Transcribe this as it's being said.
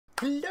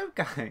Hello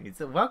guys,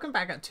 welcome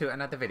back to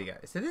another video.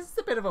 So this is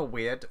a bit of a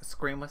weird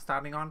screen we're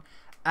starting on.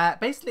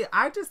 Basically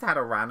I just had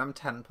a random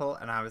temple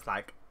and I was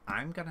like,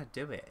 I'm gonna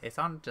do it. It's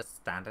on just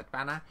standard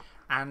banner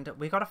and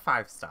we got a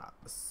 5-star.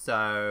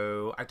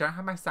 So I don't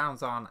have my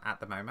sounds on at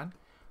the moment.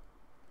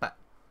 But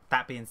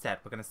that being said,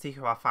 we're gonna see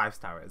who our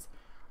 5-star is.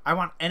 I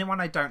want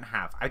anyone I don't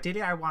have.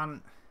 Ideally I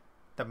want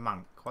the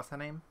monk. What's her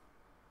name?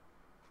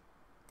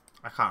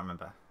 I can't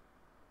remember.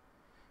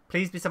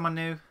 Please be someone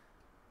new.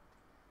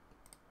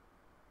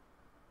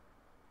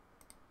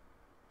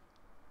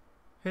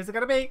 Who's it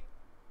gonna be?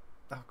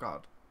 Oh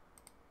god.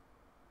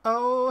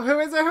 Oh, who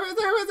is it? Who is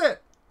it? Who is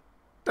it?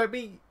 Don't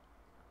be.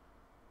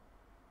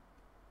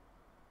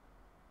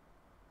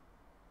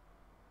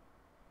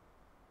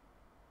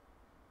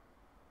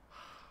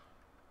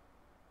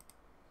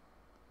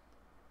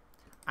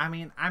 I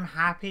mean, I'm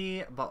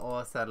happy, but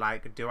also,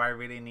 like, do I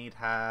really need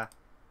her?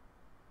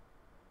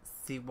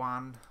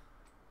 C1.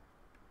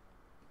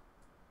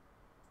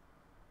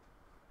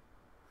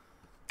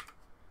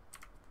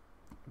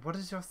 What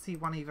is your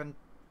C1 even?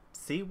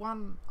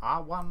 C1?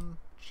 R1?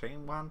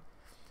 Chain 1?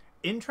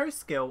 Intro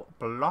skill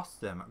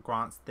Blossom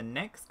grants the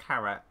next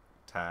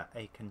character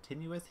a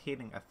continuous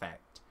healing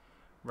effect.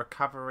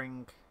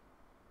 Recovering...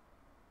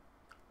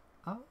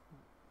 Oh.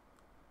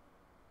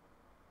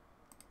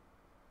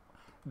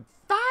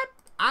 That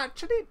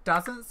actually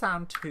doesn't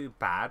sound too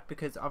bad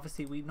because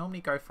obviously we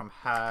normally go from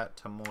her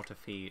to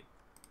Mortify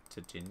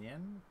to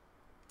Jinyan.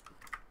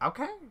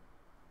 Okay.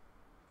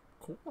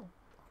 Cool.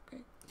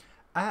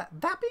 That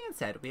being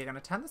said, we are going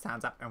to turn the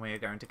sounds up and we are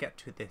going to get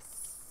to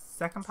this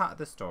second part of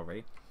the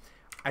story.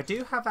 I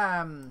do have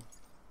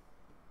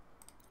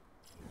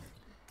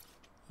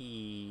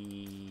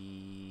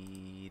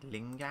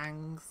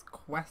Lingang's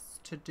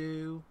quest to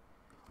do,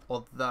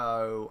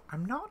 although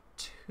I'm not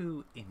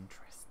too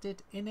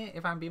interested in it,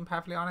 if I'm being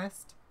perfectly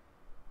honest.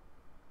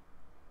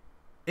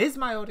 Is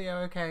my audio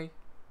okay?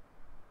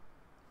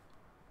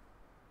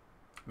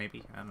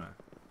 Maybe, I don't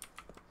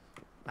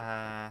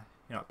know.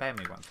 You know what, bear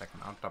me 1 second,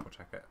 I'll double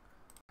check it.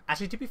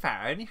 Actually, to be fair,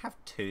 I only have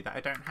 2 that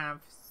I don't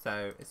have,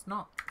 so it's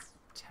not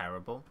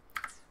terrible.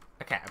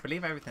 Okay, I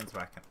believe everything's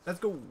working. Let's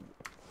go!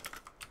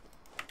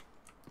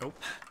 Oh.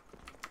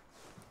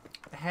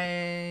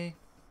 Hey,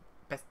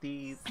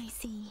 besties. I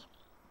see.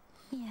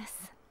 Yes.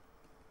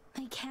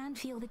 I can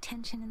feel the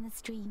tension in the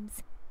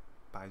streams.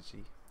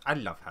 Baiji. I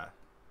love her.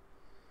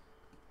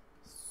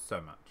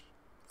 So much.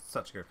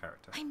 Such a good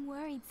character. I'm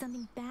worried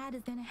something bad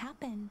is gonna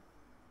happen.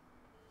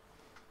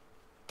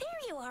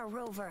 There you are,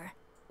 Rover.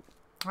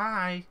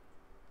 Hi.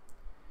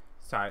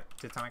 Sorry,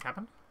 did something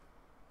happen?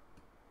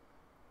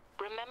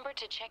 Remember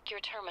to check your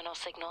terminal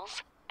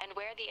signals and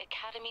wear the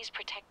Academy's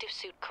protective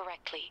suit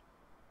correctly.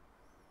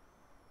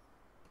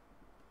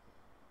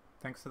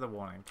 Thanks for the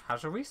warning.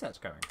 How's your research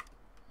going?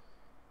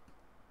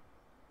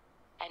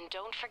 And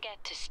don't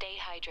forget to stay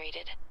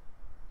hydrated.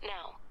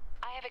 Now,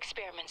 I have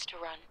experiments to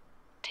run.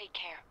 Take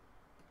care.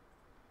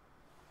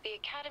 The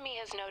Academy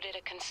has noted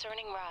a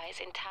concerning rise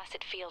in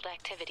tacit field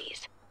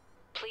activities.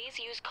 Please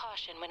use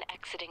caution when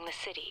exiting the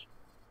city.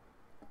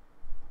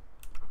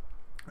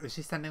 Is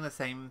she sending the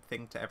same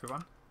thing to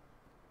everyone?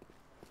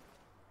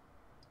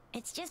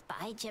 It's just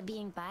Baija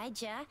being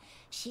Baija.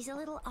 She's a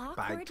little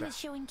awkward with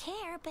showing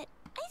care, but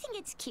I think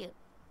it's cute.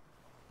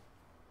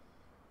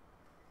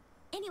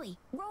 Anyway,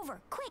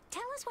 Rover, quick,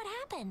 tell us what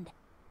happened.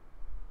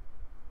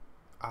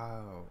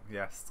 Oh,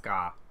 yes,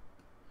 Scar.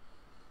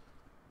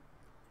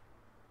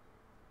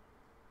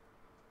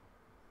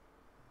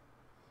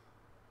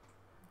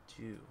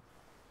 Jue.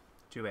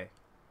 The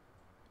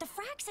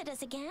Frax at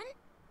us again?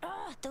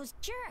 Ugh, those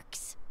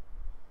jerks.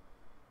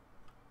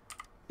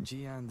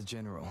 Jian the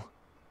General,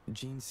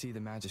 Jean C the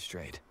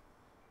Magistrate,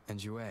 and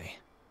Jue,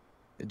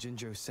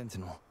 Jinzhou's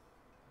Sentinel.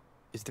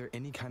 Is there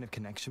any kind of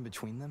connection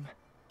between them?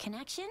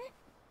 Connection?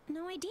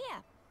 No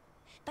idea.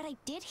 But I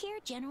did hear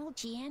General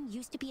Jian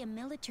used to be a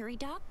military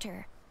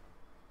doctor.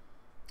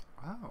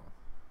 Oh.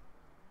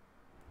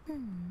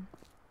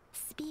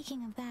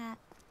 Speaking of that,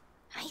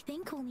 I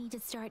think we'll need to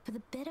start with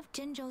a bit of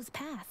Jinzhou's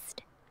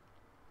past.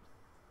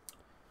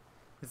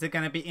 Is it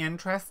going to be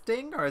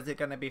interesting or is it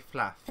going to be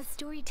fluff? A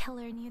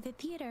storyteller near the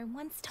theater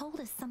once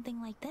told us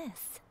something like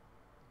this.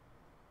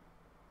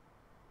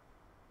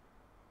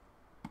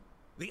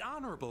 The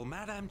Honorable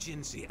Madame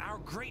Jinzi, our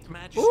great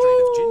magistrate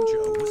of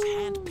Jinzhou, was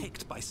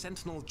handpicked by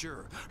Sentinel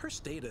Jur. Her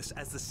status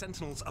as the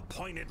Sentinel's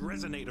appointed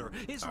resonator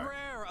is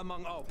rare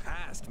among all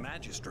past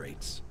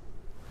magistrates.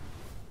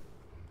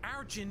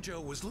 Our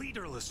Jinzhou was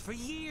leaderless for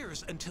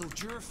years until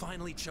Jur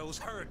finally chose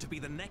her to be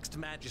the next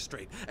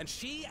magistrate, and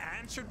she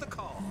answered the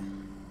call.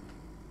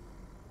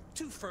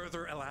 To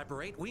further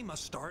elaborate, we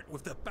must start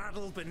with the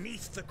battle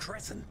beneath the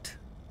Crescent.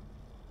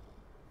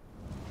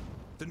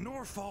 The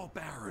Norfall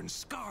Barons,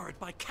 scarred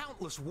by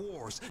countless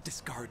wars,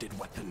 discarded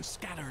weapons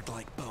scattered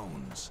like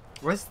bones.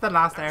 Where's the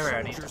last area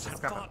I need to Soldiers had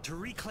discover? fought to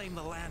reclaim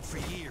the land for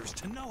years,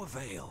 to no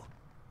avail.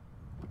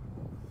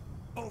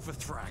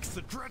 Overthrax,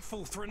 the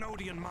dreadful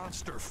Threnodian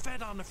monster,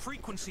 fed on the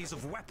frequencies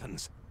of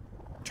weapons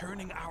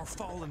turning our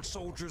fallen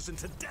soldiers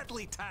into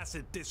deadly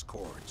tacit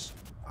discords.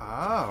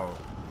 Oh.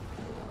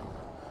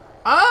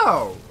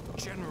 Oh!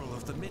 General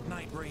of the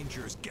Midnight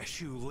Rangers,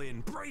 Geshu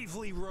Lin,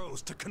 bravely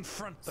rose to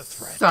confront the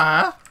threat.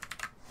 Sir?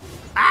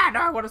 Ah,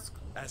 no, what is...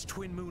 As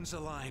twin moons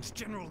aligned,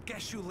 General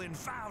Geshu Lin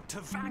vowed to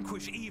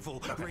vanquish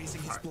evil,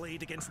 raising his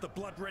blade against the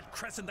blood-red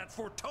crescent that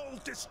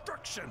foretold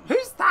destruction.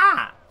 Who's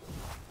that?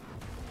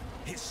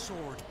 His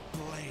sword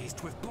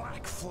blazed with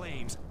black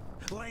flames,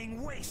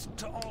 laying waste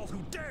to all who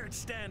dared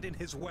stand in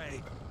his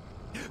way.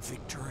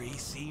 Victory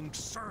seemed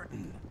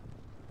certain.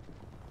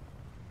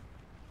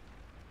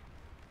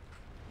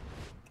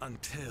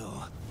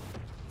 Until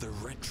the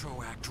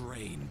retroact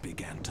rain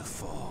began to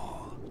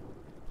fall.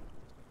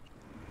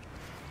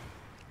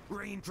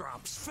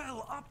 Raindrops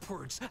fell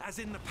upwards as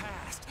in the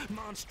past.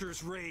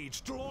 Monsters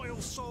raged, loyal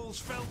souls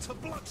fell to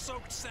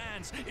blood-soaked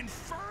sands,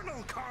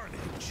 infernal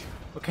carnage.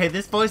 Okay,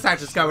 this voice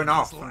actor's going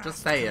off, I'm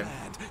just saying.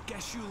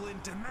 Geshu Lin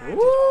demanded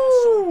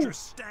all soldiers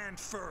stand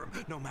firm,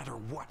 no matter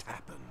what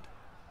happened.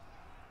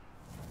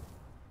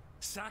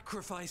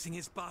 Sacrificing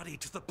his body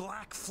to the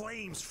black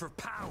flames for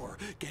power,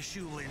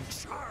 Geshu Lin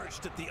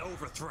charged at the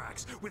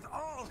Overthrax with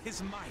all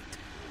his might,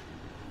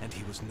 and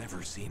he was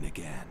never seen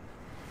again.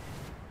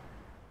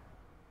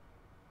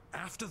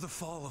 After the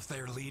fall of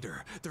their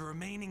leader, the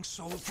remaining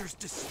soldiers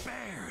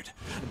despaired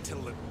until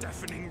the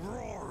deafening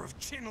roar of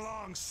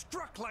Qinlong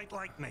struck like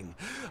lightning.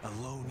 A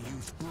lone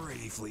youth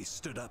bravely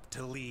stood up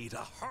to lead a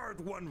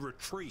hard-won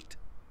retreat.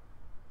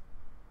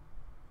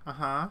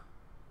 Uh-huh.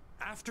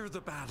 After the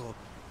battle,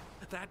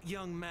 that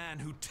young man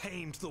who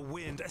tamed the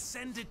wind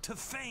ascended to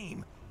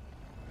fame,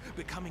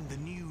 becoming the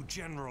new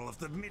general of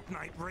the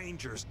Midnight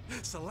Rangers,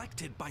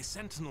 selected by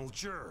Sentinel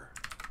Jur.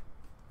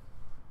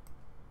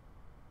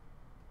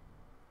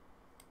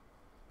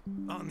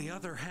 On the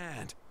other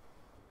hand,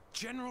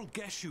 General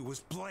Geshu was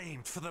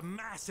blamed for the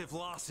massive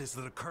losses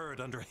that occurred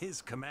under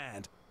his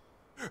command,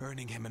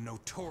 earning him a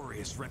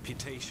notorious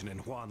reputation in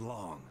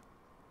Huanlong.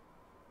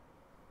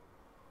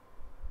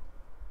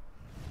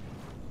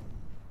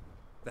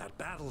 That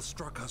battle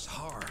struck us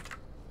hard,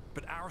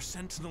 but our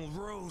sentinel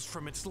rose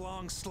from its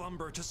long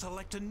slumber to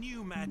select a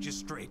new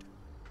magistrate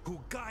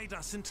who'll guide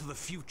us into the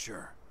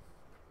future.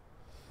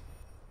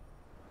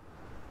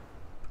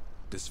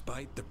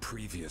 Despite the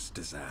previous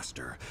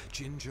disaster,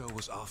 Jinzhou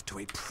was off to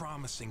a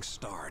promising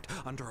start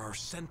under our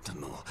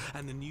sentinel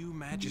and the new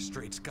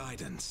magistrate's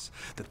guidance.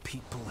 The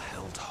people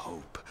held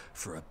hope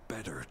for a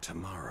better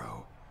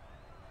tomorrow.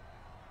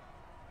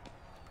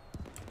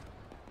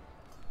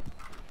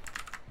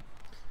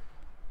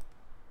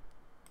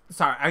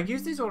 Sorry, I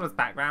use these all as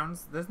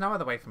backgrounds. There's no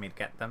other way for me to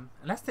get them.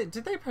 Unless they...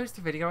 Did they post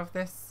a video of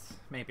this?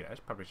 Maybe. I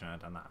probably shouldn't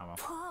have done that. Oh well.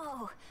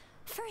 Whoa,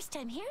 first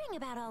time hearing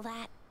about all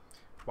that.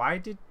 Why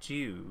did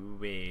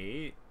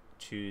you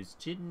choose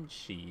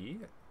Jinshi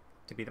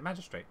to be the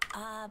magistrate?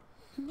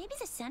 Maybe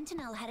the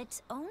Sentinel had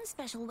its own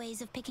special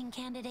ways of picking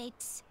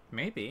candidates.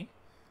 Maybe.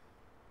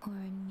 Or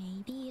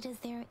maybe it is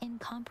their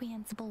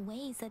incomprehensible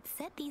ways that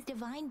set these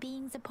divine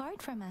beings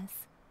apart from us.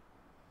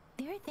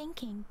 Their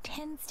thinking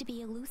tends to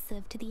be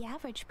elusive to the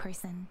average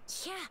person.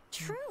 Yeah,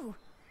 true.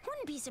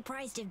 Wouldn't be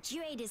surprised if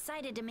Jue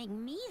decided to make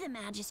me the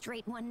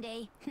magistrate one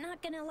day.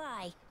 Not gonna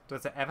lie.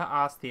 Does it ever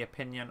ask the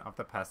opinion of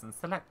the person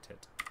selected?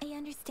 I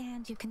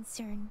understand your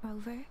concern,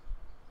 Rover.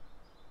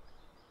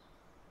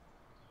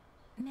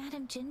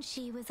 Madame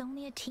Jinshi was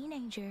only a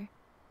teenager,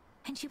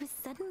 and she was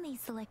suddenly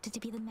selected to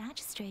be the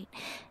magistrate.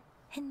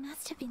 It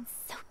must have been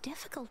so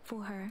difficult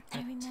for her. I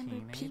remember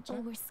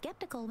people were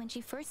skeptical when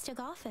she first took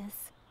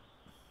office.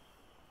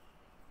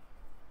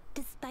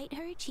 Despite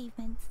her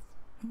achievements,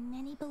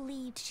 many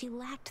believed she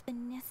lacked the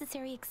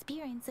necessary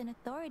experience and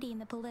authority in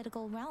the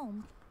political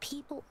realm.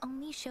 People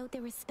only showed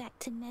their respect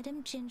to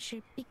Madame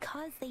Jinshi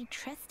because they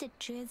trusted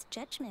Jue's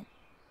judgment.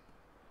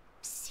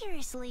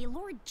 Seriously,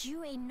 Lord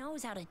Jue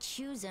knows how to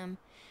choose him.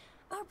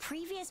 Our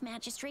previous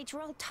magistrates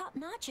were all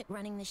top-notch at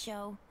running the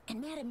show.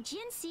 And Madame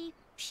Jinshi,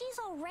 she's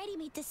already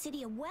made the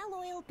city a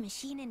well-oiled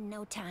machine in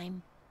no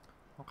time.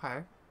 Okay.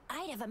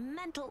 I'd have a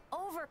mental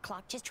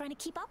overclock just trying to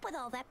keep up with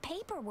all that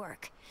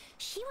paperwork.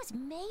 She was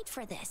made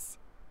for this.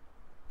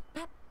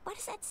 What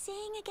is that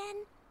saying again?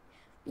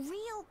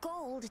 Real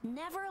gold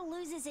never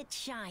loses its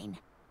shine.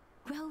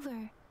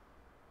 Rover,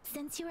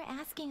 since you were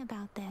asking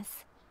about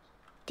this,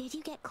 did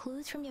you get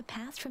clues from your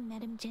past from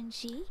Madame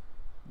Jinshi?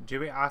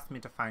 Dewey asked me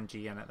to find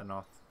Jian at the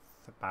North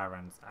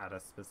Barrens at a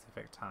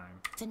specific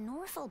time. The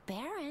Northel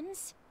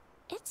Barrens?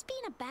 It's been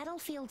a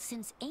battlefield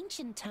since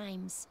ancient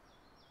times.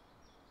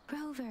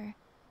 Rover,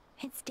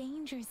 it's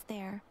dangerous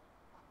there.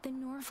 The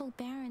Northel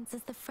Barrens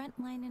is the front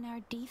line in our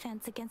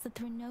defense against the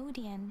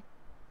Threnodian.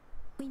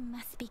 We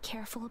must be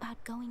careful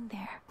about going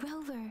there.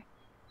 Rover,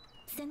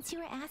 since you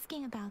were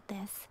asking about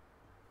this,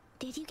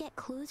 did you get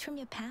clues from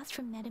your past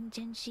from Madame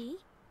Jinshi?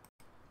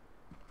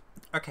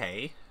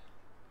 Okay.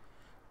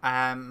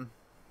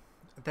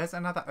 There's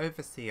another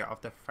overseer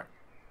of the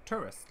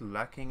tourists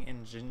lurking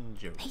in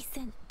Jinju. They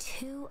sent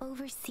 2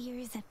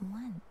 overseers at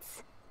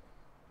once.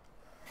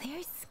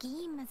 Their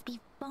scheme must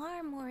be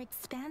far more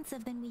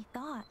expansive than we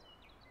thought.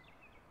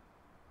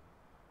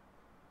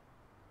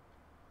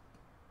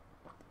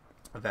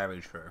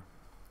 Very true.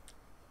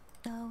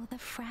 Though the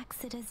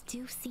Fraxidas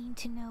do seem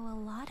to know a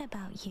lot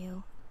about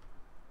you.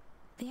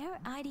 Their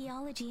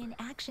ideology and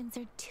actions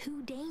are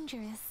too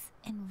dangerous,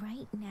 and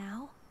right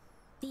now,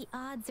 the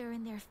odds are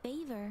in their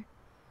favor.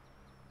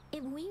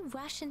 If we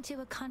rush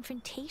into a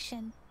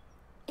confrontation,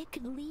 it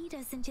could lead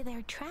us into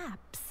their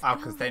traps. Oh,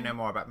 because they know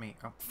more about me.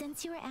 Oh.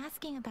 Since you were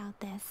asking about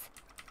this,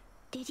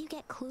 did you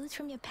get clues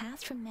from your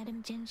past from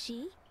Madame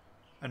Jinji?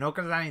 An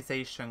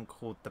organization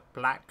called the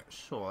Black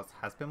Shores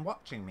has been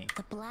watching me.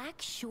 The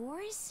Black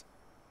Shores?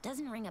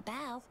 Doesn't ring a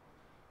bell.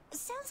 It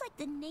sounds like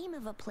the name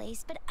of a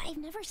place, but I've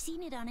never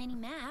seen it on any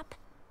map.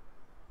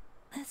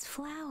 This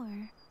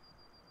flower.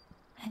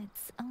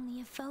 It's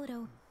only a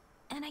photo,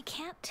 and I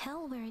can't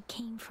tell where it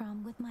came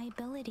from with my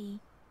ability.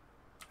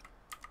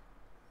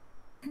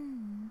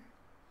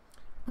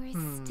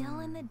 We're still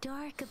in the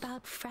dark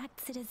about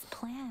Fraxida's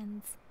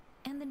plans,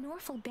 and the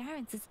Norfolk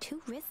Barrens is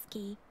too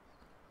risky.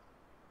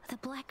 The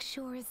Black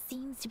Shores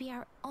seems to be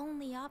our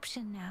only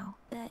option now,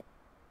 but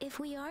if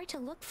we are to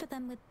look for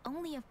them with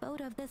only a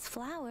photo of this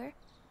flower,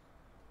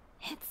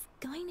 it's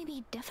going to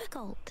be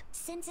difficult.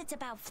 Since it's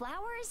about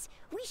flowers,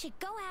 we should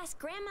go ask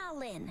Grandma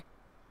Lynn.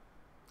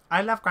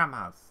 I love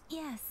grandmas.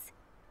 Yes,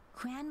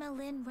 Grandma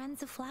Lynn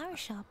runs a flower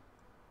shop.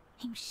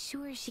 I'm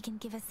sure she can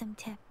give us some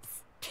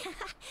tips.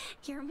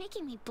 You're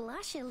making me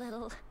blush a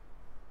little.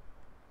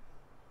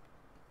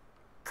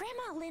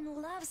 Grandma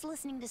Lynn loves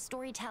listening to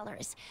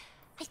storytellers.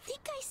 I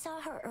think I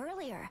saw her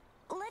earlier.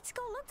 Let's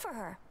go look for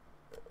her.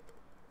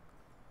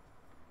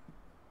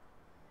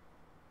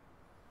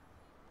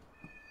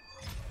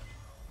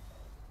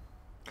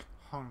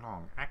 Hong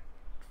Long, Act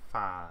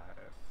 5.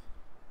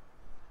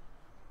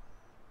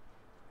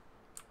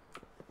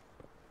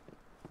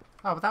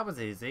 Oh, but that was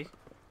easy.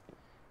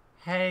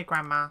 Hey,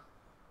 Grandma.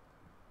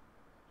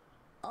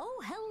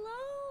 Oh,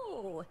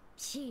 hello!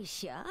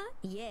 Shisha,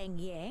 Yang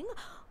Yang,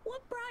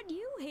 what brought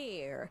you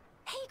here?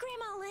 Hey,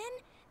 Grandma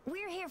Lynn.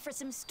 We're here for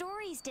some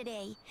stories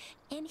today.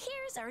 And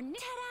here's our new...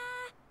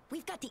 Ta-da!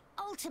 We've got the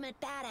ultimate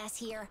badass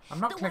here. I'm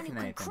not the clicking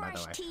one who can anything, by the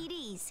crush way.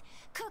 TDs,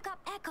 cook up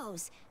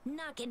echoes,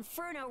 knock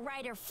Inferno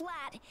Rider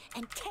flat,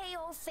 and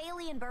KO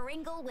Phalian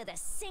Baringle with a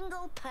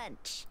single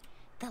punch.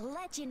 The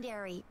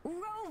legendary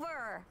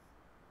Rover.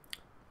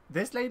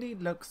 This lady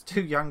looks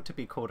too young to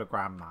be called a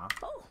grandma.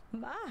 Oh,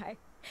 my.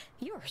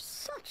 You're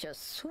such a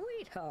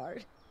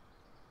sweetheart.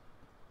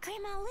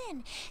 Grandma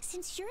Lynn,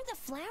 since you're the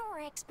flower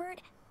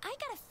expert, I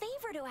got a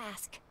favor to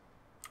ask.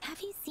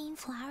 Have you seen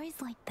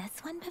flowers like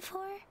this one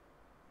before?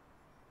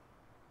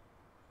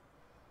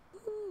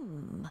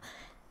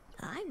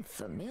 I'm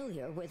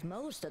familiar with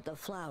most of the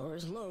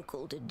flowers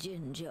local to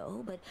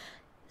Jinzhou, but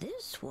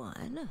this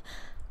one...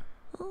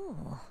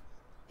 Oh,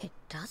 it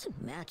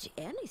doesn't match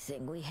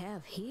anything we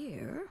have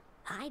here.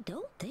 I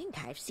don't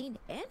think I've seen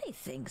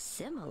anything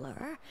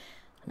similar.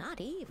 Not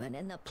even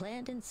in the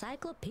plant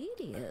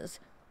encyclopedias.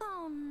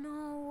 Oh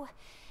no.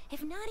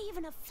 If not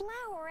even a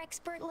flower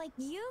expert like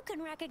you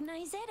can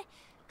recognize it,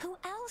 who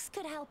else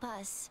could help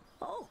us?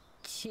 Oh,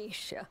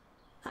 Chisha,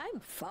 I'm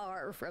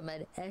far from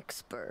an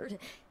expert.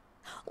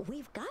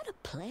 We've got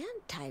a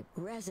plant-type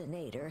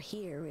resonator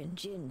here in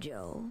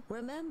Jinzhou,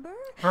 remember?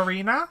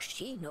 Verena?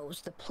 She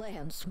knows the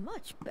plants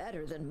much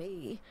better than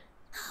me.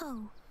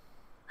 Oh,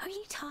 are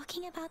you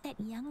talking about that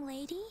young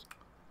lady?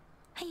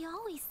 I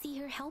always see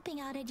her helping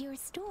out at your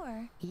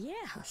store.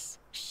 Yes,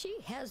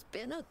 she has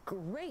been a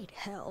great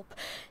help.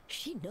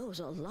 She knows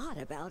a lot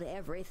about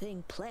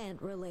everything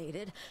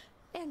plant-related,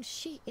 and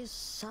she is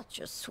such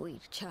a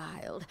sweet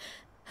child.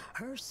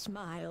 Her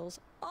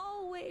smiles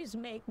always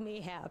make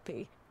me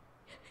happy.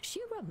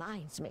 She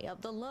reminds me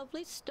of the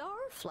lovely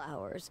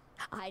starflowers.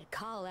 I'd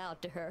call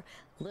out to her,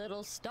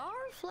 "Little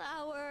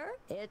starflower,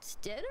 it's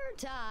dinner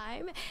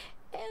time,"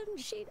 and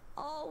she'd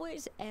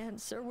always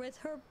answer with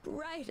her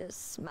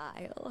brightest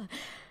smile.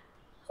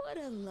 What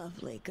a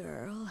lovely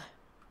girl.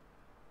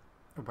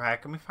 Where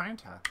can we find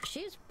her?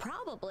 She's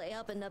probably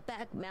up in the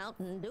back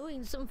mountain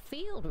doing some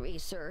field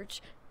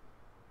research.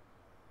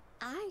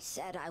 I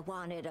said I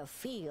wanted a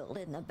field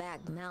in the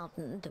back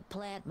mountain to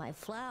plant my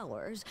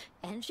flowers,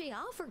 and she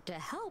offered to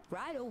help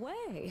right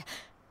away.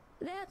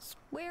 That's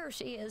where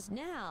she is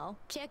now,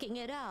 checking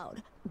it out.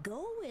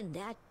 Go in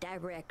that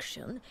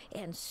direction,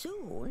 and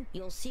soon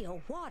you'll see a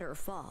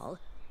waterfall.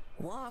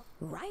 Walk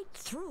right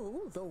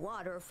through the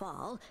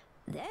waterfall,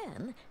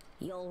 then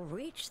you'll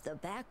reach the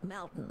back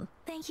mountain.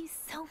 Thank you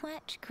so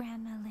much,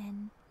 Grandma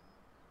Lynn.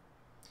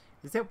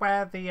 Is it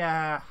where the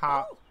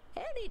heart... Oh,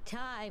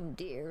 anytime,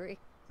 dearie.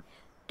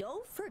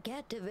 Don't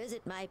forget to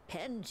visit my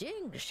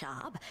Penjing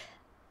shop.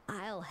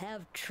 I'll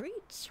have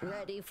treats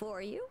ready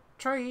for you.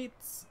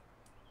 Treats!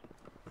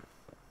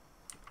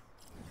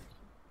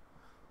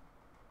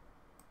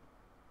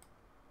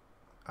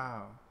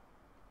 Oh.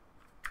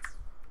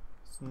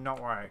 It's not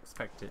where I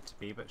expect it to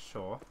be, but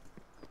sure.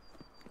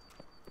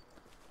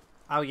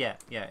 Oh yeah,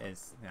 yeah it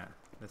is. Yeah,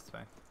 this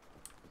way.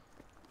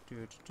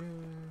 Do.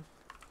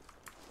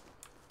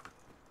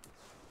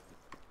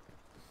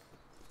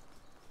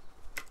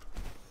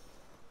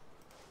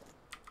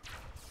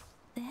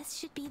 This This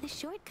should be the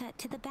shortcut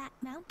to the back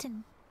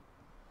mountain.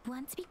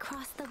 Once we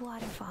cross the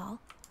waterfall,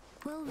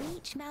 we'll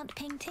reach Mount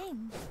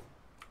Pingting.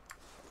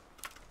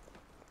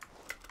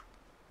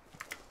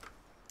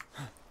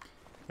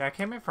 Yeah, I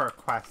came in for a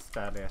quest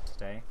earlier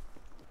today.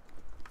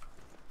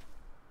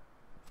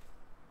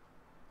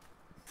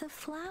 The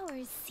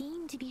flowers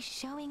seem to be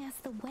showing us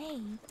the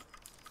way.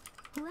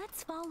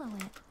 Let's follow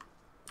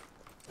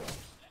it.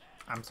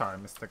 I'm sorry,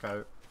 Mr.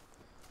 Goat.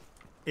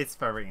 It's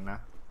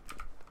Verena.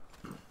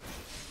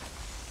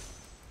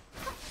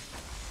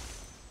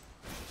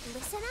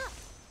 Listen up.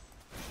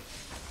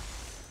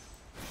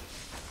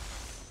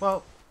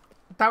 Well,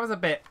 that was a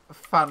bit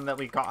fun that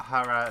we got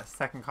her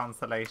second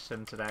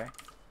constellation today.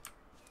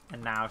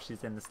 And now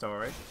she's in the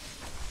story.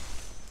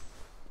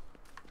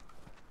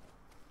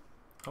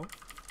 Oh.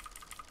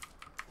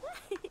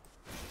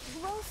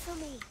 Roll for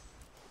me.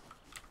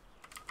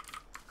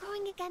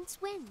 Going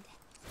against wind.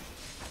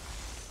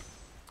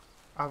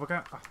 Oh, we're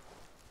going... Oh.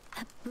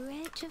 A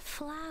bridge of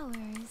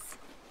flowers.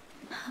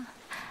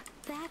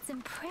 That's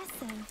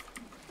impressive.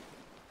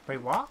 Wait,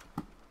 what?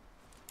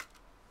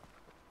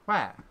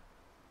 Where?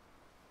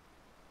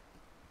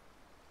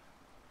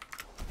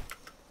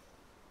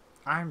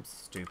 I'm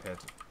stupid.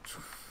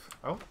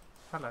 Oh,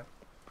 hello.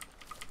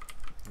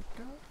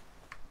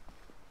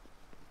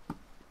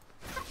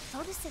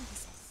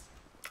 Photosynthesis.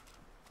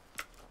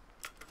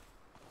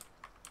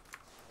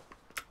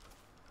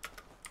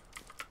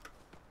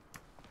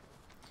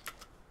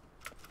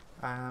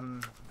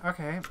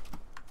 Okay.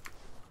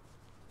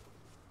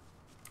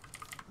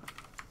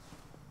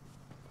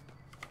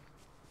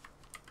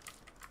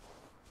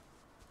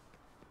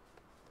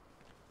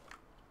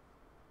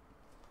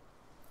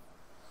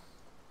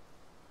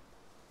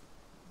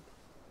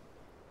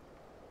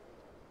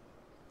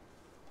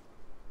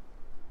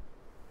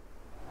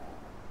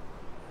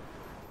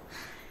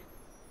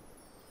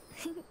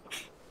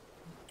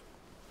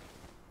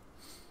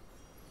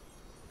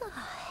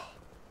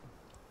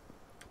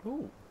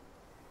 Ooh.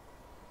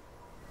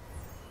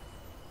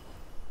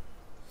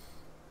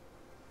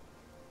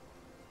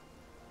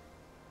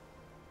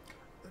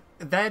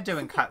 They're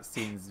doing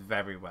cutscenes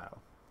very well.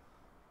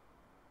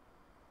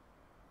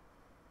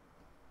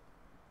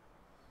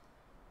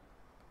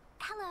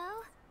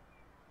 Hello.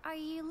 Are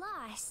you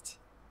lost?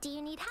 Do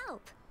you need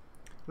help?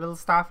 Little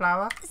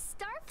starflower?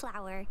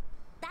 Starflower.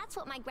 That's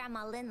what my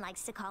Grandma Lynn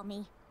likes to call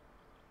me.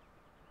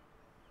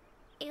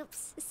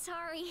 Oops,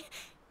 sorry.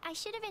 I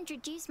should have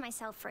introduced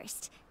myself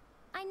first.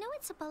 I know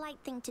it's a polite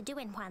thing to do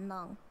in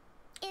Huanlong.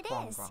 It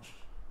is.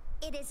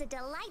 It is a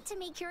delight to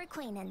make your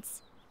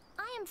acquaintance.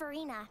 I am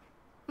Verena.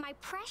 My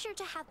pleasure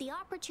to have the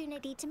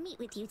opportunity to meet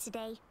with you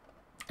today.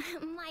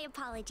 My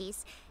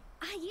apologies.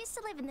 I used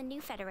to live in the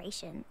New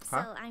Federation,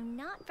 so I'm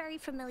not very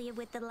familiar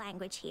with the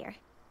language here.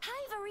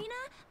 Hi,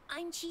 Verena.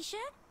 I'm Chisha.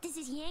 This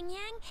is Yang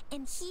Yang,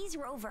 and he's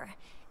Rover.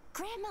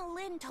 Grandma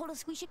Lynn told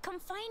us we should come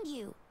find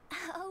you.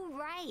 Oh,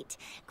 right.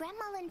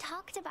 Grandma Lynn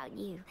talked about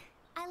you.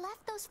 I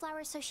left those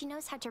flowers so she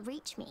knows how to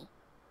reach me.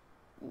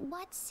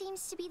 What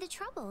seems to be the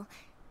trouble?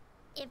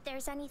 If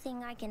there's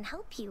anything I can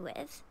help you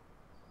with.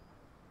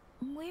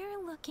 We're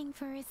looking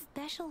for a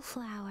special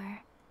flower.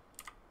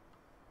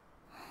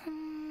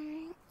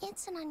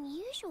 It's an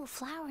unusual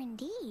flower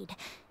indeed.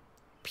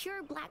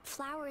 Pure black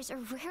flowers are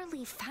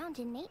rarely found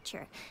in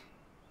nature.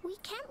 We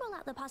can't rule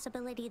out the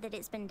possibility that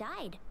it's been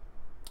dyed.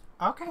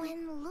 Okay.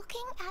 When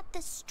looking at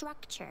the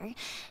structure,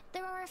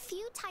 there are a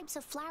few types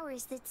of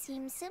flowers that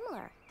seem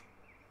similar.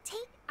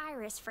 Take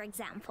iris, for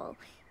example.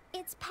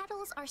 Its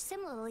petals are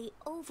similarly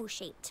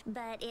oval-shaped,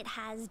 but it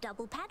has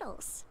double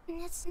petals.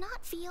 And it's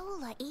not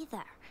viola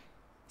either,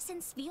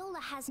 since viola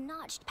has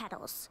notched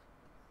petals.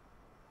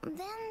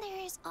 Then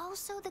there is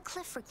also the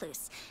cliff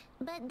recluse,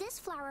 but this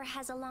flower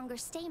has a longer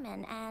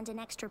stamen and an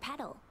extra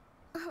petal.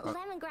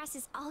 Lemongrass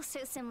is also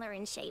similar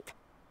in shape.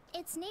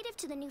 It's native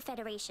to the New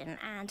Federation,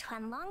 and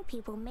Huanlong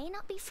people may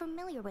not be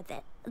familiar with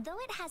it. Though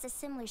it has a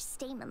similar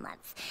stamen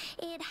length,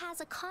 it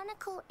has a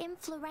conical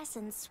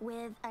inflorescence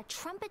with a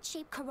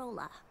trumpet-shaped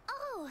corolla.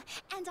 Oh,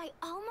 and I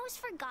almost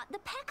forgot the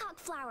peacock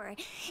flower.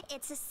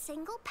 It's a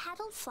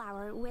single-petaled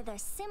flower with a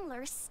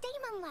similar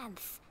stamen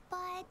length.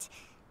 But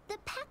the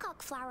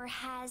peacock flower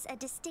has a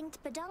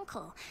distinct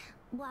peduncle,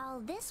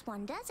 while this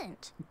one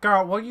doesn't.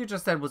 Girl, what you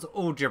just said was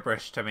all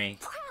gibberish to me.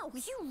 Wow,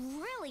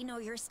 you really know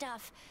your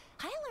stuff.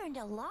 I learned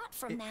a lot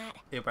from that.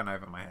 It went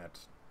over my head.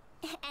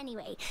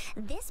 Anyway,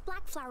 this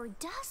black flower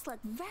does look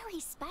very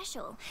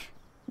special.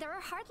 There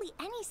are hardly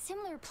any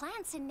similar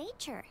plants in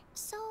nature,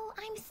 so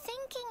I'm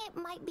thinking it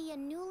might be a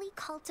newly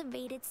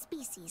cultivated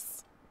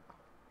species.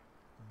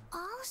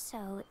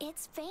 Also,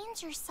 its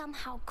veins are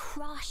somehow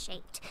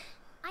cross-shaped.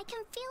 I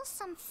can feel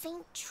some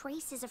faint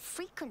traces of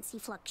frequency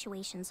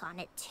fluctuations on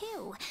it,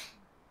 too.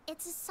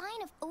 It's a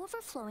sign of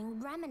overflowing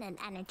remnant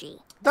energy.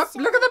 Look at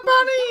the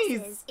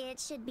bunnies! It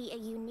should be a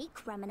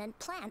unique remnant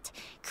plant,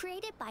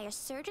 created by a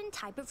certain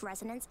type of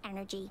resonance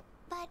energy.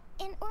 But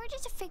in order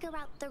to figure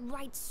out the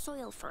right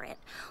soil for it,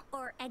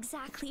 or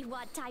exactly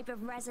what type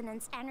of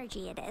resonance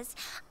energy it is,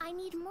 I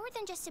need more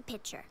than just a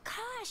picture.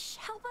 Gosh,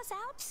 help us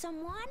out,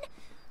 someone.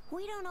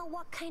 We don't know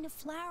what kind of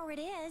flower it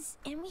is,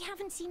 and we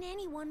haven't seen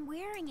anyone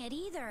wearing it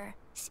either.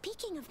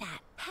 Speaking of that,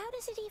 how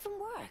does it even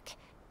work?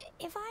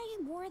 If I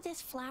wore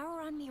this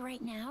flower on me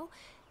right now,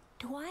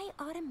 do I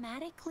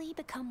automatically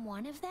become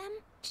one of them?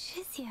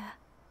 Shizia,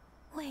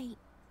 wait,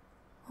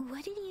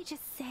 what did you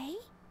just say?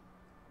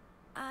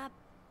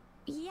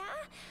 Yeah?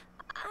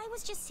 I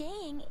was just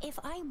saying, if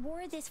I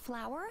wore this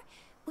flower,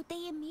 would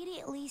they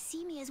immediately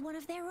see me as one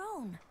of their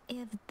own?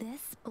 If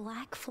this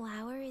black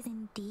flower is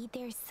indeed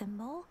their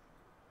symbol,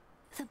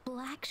 the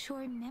Black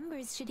Shore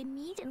members should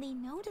immediately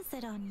notice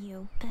it on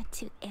you. But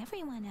to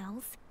everyone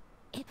else,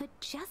 it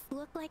would just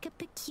look like a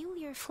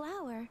peculiar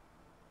flower.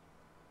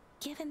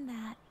 Given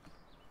that,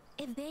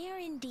 if they are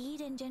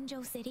indeed in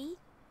Jinzhou City,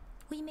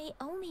 we may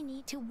only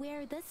need to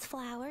wear this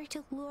flower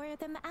to lure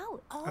them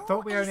out. Oh, I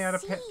thought we only had a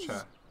see.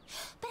 picture.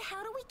 But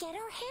how do we get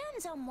our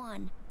hands on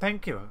one?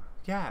 Thank you.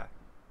 Yeah.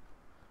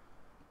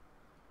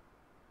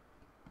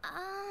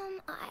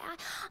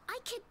 I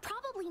could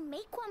probably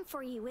make one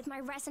for you with my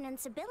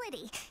resonance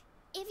ability,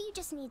 if you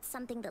just need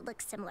something that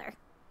looks similar.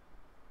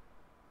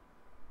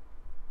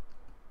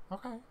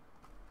 Okay.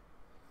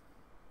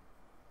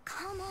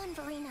 Come on,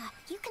 Verena,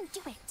 you can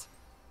do it.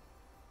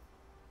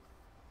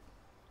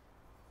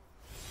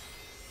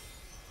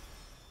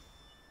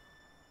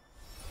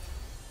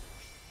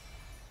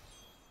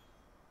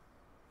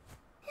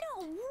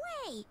 No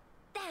way!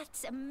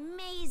 That's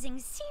amazing,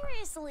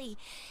 seriously!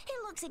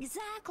 It looks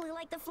exactly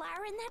like the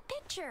flower in that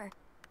picture.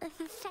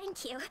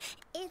 Thank you.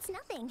 It's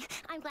nothing.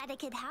 I'm glad I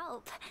could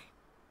help.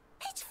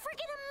 It's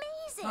freaking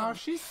amazing! Oh,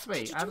 she's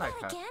sweet. Could you I do like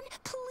that her. again?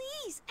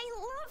 Please! I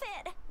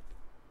love it!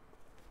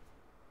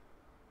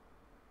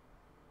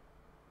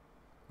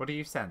 What do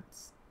you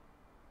sense?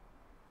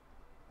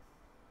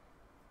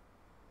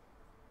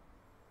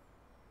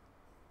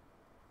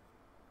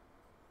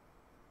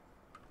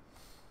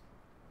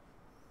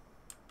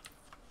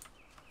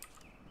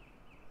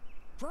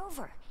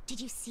 Rover,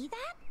 did you see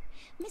that?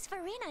 Miss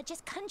Verena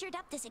just conjured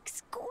up this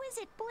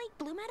exquisite Blake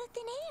bloom out of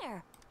thin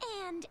air.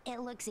 And it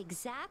looks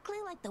exactly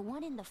like the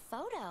one in the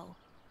photo.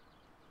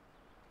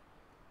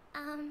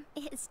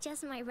 It's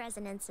just my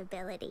resonance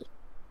ability.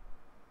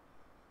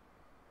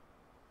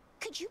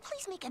 Could you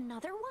please make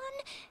another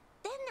one?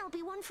 Then there'll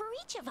be one for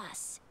each of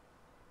us.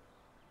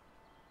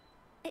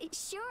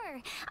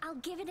 Sure, I'll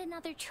give it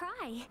another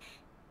try.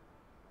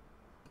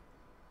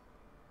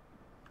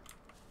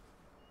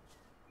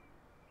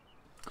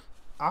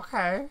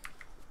 Okay.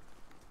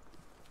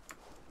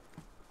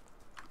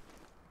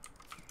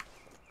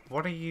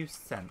 What do you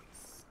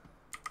sense?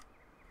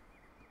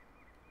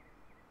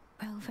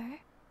 Rover,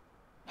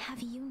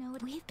 have you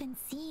noticed we've been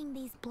seeing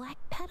these black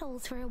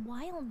petals for a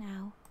while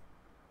now?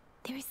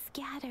 They're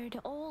scattered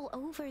all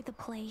over the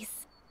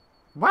place.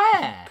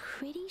 Where?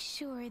 Pretty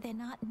sure they're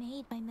not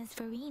made by Miss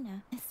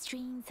Verena. The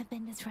streams have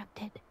been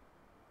disrupted.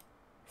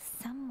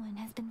 Someone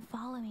has been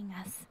following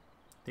us.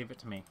 Leave it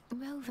to me.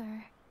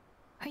 Rover,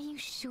 are you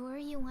sure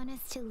you want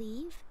us to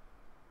leave?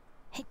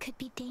 It could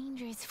be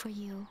dangerous for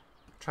you.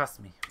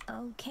 Trust me.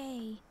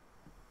 Okay.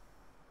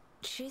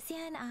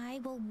 Tricia and I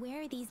will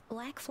wear these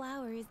black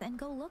flowers and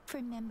go look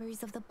for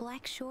members of the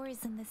Black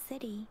Shores in the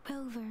city.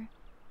 Rover,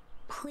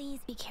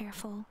 please be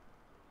careful.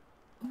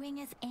 Ring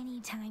us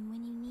anytime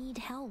when you need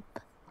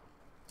help.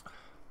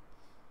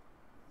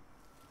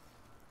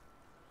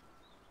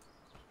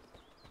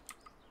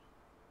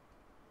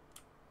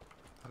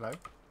 Hello?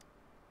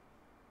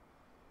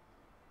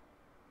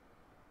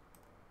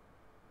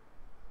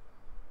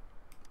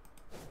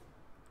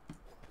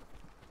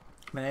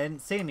 I mean, I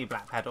didn't see any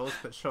black petals,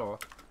 but sure.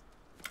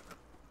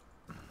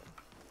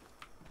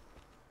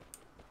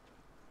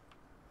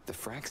 The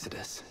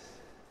Fraxidus.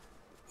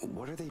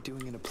 What are they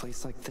doing in a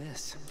place like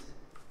this?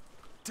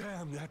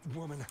 Damn that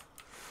woman.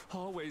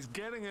 Always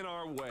getting in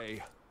our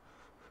way.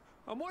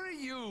 And what are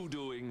you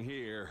doing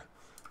here?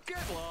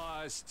 Get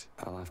lost.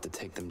 I'll have to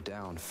take them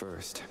down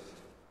first.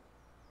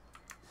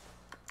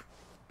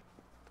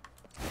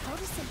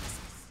 Photosynthesis.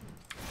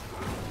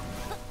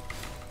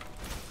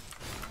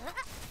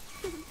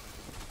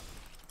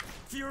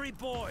 Fury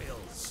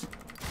boils.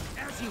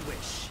 As you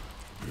wish.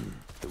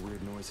 The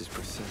weird noises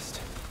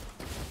persist.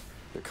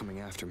 They're coming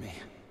after me.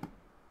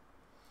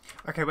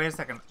 Okay, wait a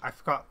second. I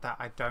forgot that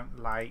I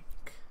don't like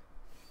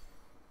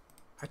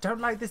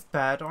this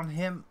bird on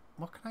him.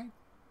 What can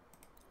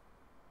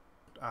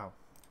I... Oh.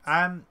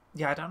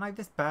 Yeah, I don't like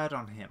this bird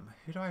on him.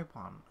 Who do I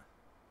want?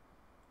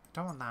 I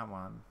don't want that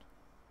one.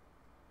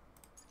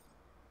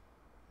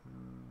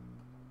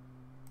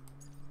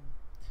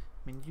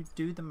 I mean, you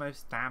do the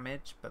most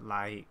damage, but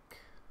like...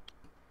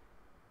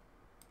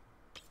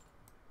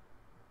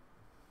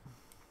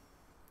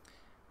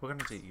 We're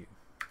gonna do you.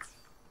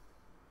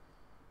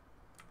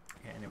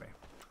 Okay, anyway.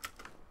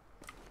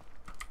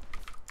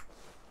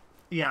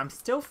 Yeah, I'm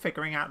still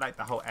figuring out like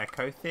the whole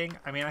echo thing.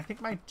 I mean, I think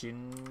my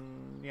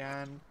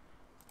Jinyan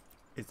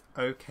is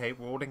okay.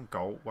 We're all in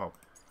gold. Well,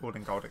 all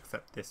in gold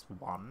except this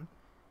one.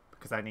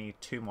 Because I need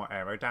 2 more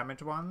aero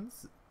damage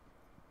ones.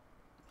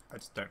 I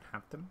just don't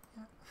have them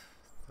yet.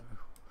 So,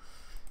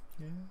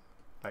 yeah.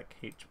 Like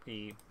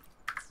HP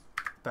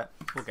but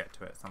we'll get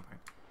to it at some point.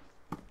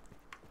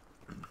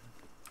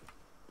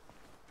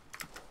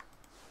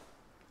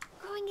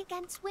 Going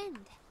against wind.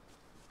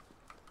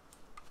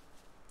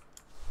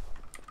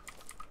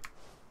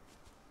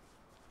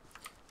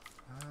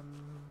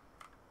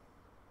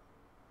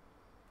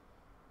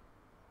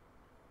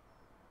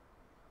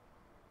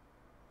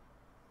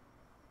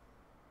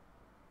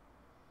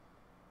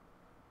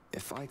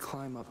 If I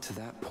climb up to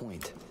that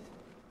point,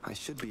 I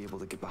should be able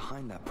to get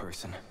behind that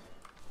person.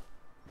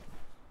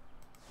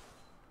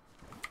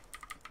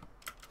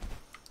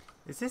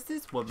 Is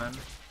this woman?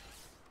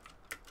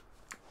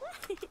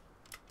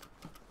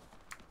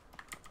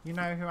 You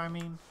know who I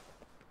mean?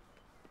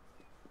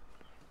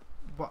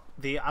 What?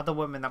 The other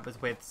woman that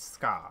was with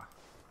Scar?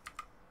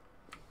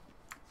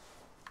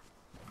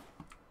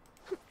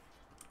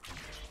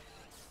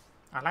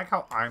 I like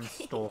how I'm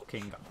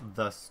stalking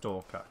the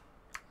stalker.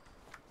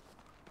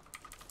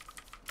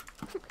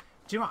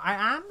 Do you know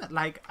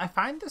what? I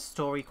find the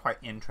story quite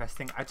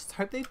interesting. I just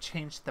hope they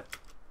changed the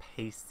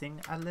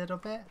pacing a little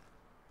bit.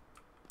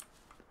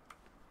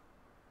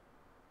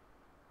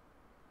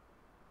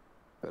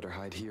 Better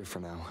hide here for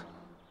now.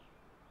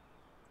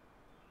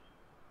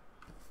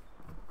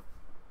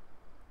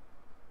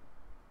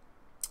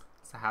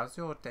 So how's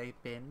your day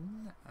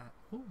been?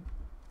 Ooh.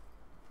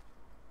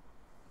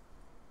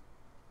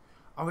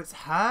 Oh, it's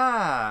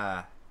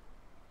her!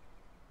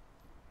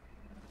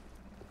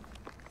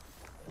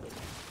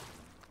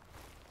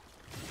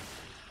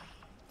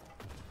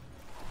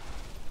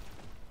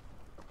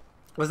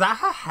 Was that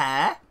her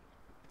hair?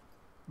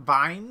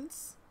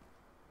 Vines?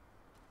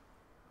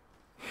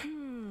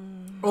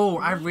 Oh,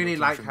 I really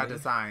like her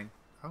design.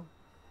 Oh.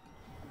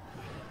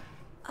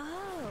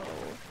 Oh,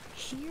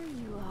 here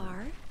you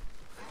are.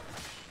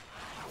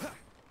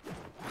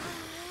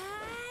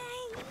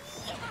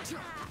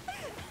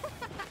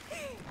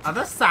 Are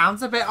the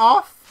sounds a bit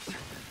off?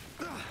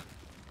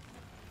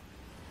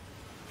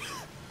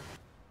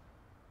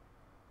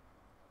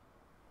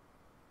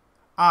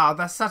 Oh,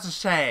 that's such a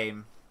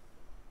shame.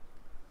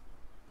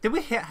 Did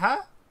we hit her?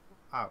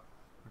 Oh,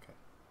 okay.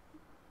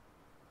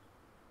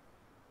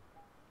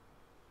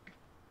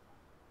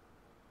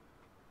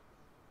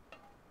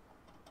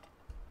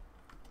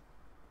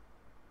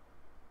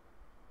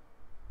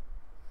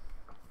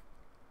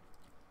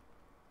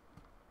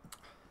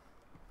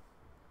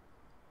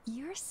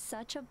 You're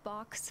such a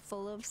box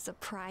full of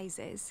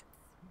surprises.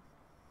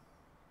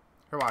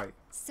 Who are you?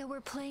 So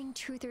we're playing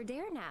Truth or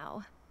Dare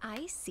now.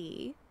 I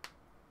see.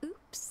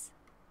 Oops.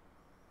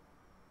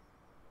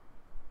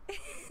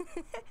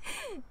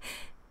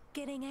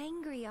 Getting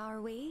angry,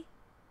 are we?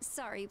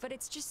 Sorry, but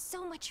it's just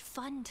so much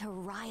fun to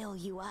rile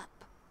you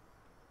up.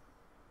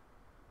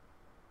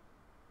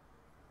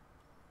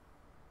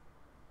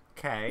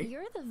 Okay.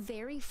 You're the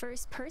very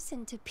first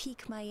person to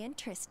pique my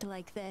interest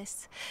like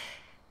this.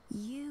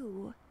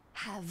 You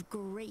have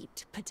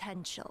great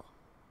potential.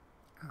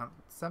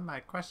 Answer my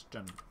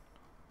question.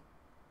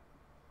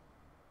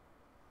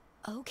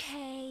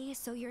 Okay,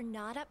 so you're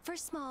not up for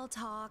small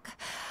talk.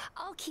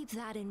 I'll keep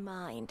that in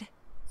mind.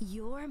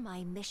 You're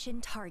my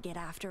mission target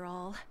after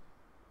all.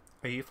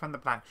 Are you from the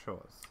Black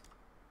Shores?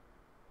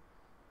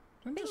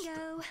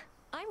 Bingo!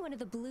 I'm one of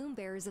the bloom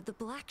bearers of the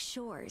Black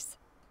Shores.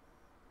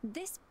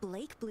 This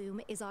Blake bloom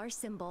is our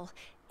symbol.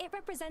 It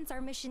represents our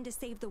mission to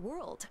save the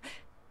world.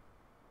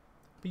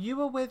 But you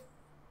were with...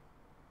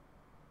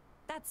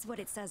 That's what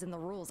it says in the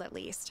rules, at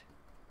least.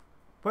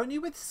 Weren't you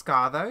with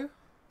Scar, though?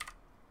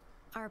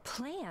 Our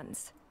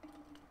plans?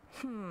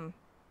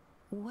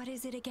 What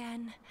is it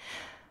again?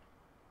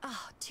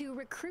 Oh, to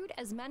recruit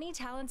as many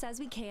talents as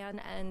we can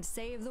and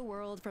save the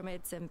world from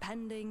its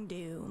impending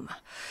doom.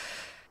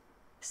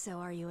 So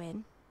are you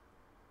in?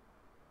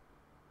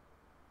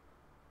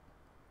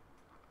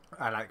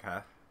 I like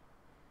her.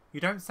 You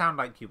don't sound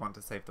like you want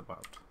to save the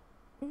world.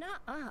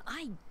 Nuh-uh,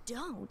 I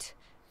don't.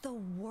 The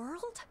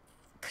world?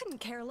 Couldn't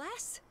care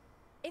less.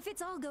 If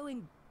it's all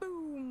going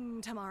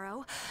boom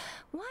tomorrow,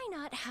 why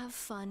not have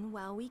fun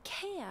while we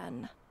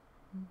can?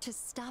 To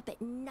stop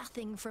at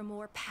nothing for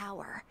more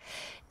power,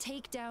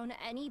 take down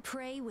any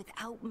prey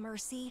without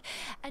mercy,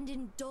 and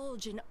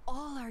indulge in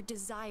all our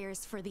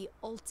desires for the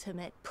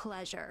ultimate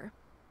pleasure.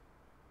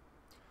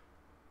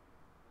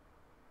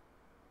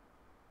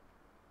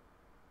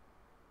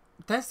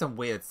 There's some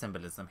weird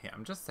symbolism here,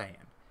 I'm just saying.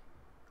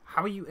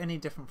 How are you any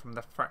different from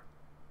the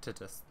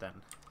Fractus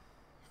then?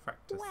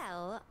 Fractus.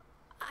 Well,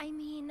 I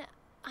mean,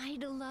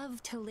 I'd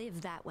love to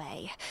live that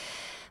way.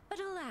 But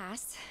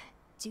alas,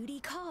 duty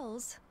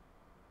calls.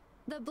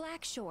 The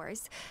Black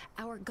Shores,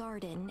 our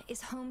garden,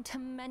 is home to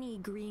many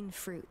green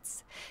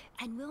fruits,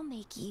 and we'll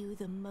make you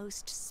the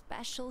most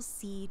special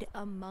seed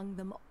among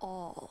them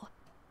all.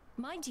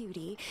 My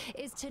duty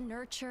is to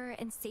nurture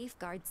and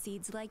safeguard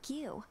seeds like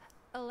you,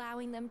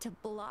 allowing them to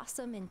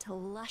blossom into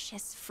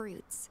luscious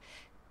fruits.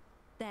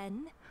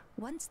 Then,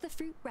 once the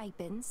fruit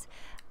ripens,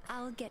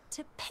 I'll get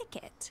to pick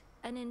it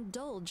and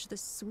indulge the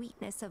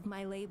sweetness of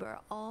my labor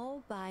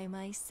all by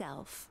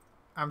myself.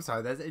 I'm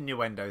sorry, there's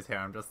innuendos here,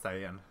 I'm just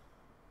saying.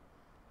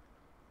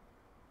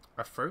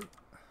 A fruit?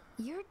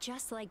 You're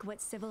just like what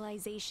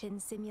Civilization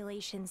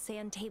Simulation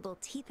Sandtable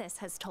Tethys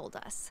has told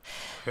us.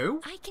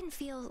 Who? I can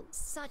feel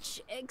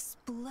such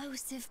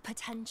explosive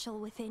potential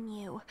within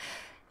you.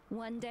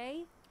 One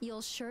day,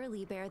 you'll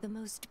surely bear the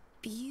most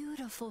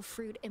beautiful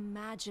fruit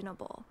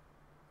imaginable.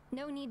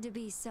 No need to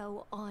be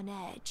so on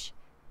edge.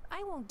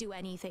 I won't do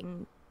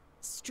anything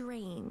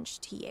strange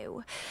to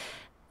you,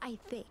 I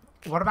think.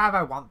 What about if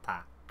I want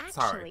that?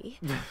 Actually,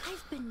 Sorry.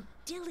 I've been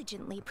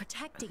diligently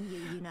protecting you,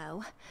 you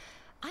know.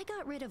 I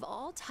got rid of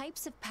all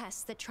types of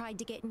pests that tried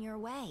to get in your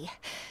way.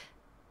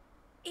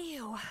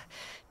 Ew,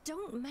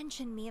 don't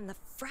mention me and the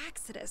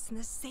Fraxidus in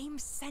the same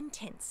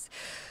sentence.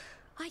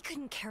 I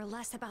couldn't care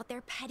less about their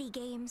petty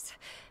games,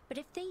 but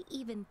if they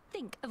even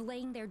think of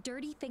laying their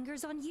dirty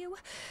fingers on you,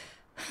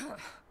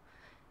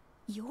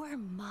 you're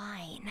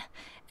mine,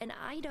 and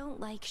I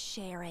don't like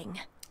sharing.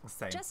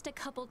 Same. Just a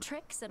couple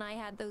tricks and I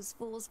had those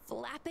fools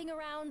flapping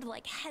around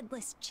like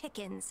headless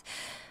chickens.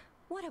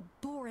 What a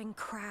boring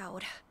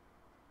crowd.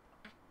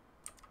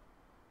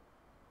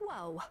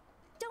 Whoa,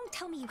 don't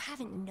tell me you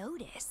haven't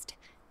noticed.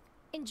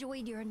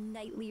 Enjoyed your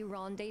nightly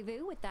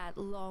rendezvous with that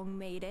long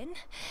maiden.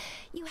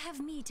 You have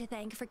me to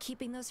thank for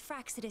keeping those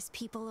Fraxidus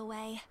people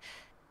away.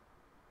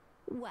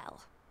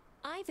 Well,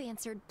 I've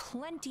answered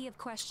plenty of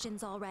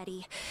questions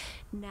already.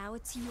 Now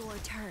it's your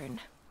turn.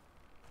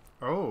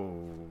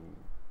 Oh.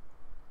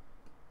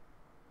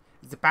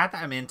 Is it bad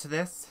that I'm into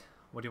this?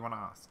 What do you want to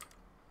ask?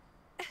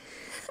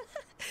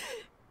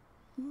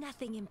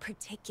 Nothing in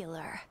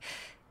particular.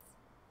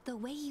 The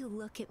way you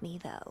look at me,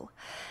 though,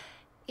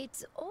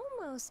 it's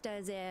almost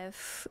as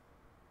if...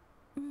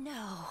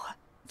 No,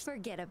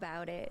 forget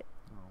about it.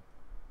 Oh.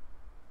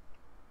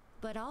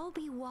 But I'll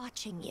be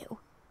watching you.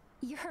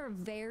 You're a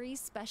very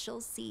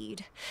special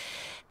seed.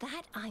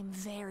 That I'm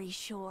very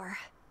sure.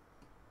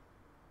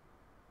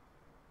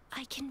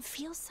 I can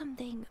feel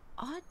something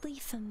oddly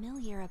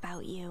familiar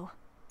about you.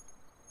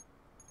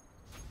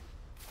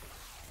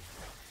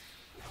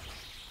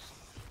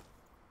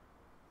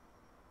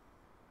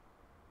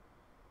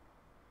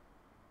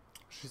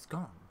 She's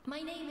gone. My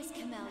name is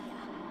Camellia.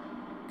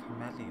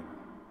 Camellia.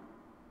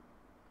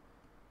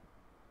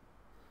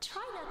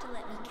 Try not to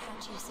let me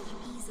catch you so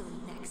easily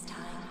next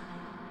time.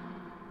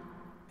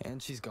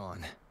 And she's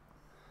gone.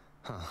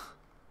 Huh.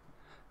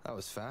 That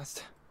was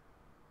fast.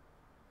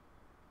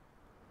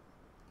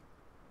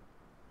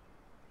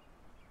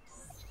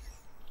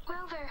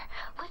 Rover,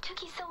 what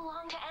took you so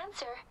long to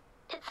answer?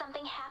 Did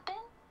something happen?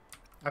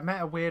 I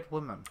met a weird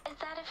woman. Is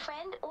that a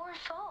friend or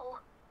foe?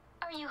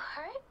 Are you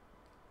hurt?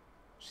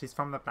 She's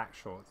from the Black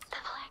Shores. The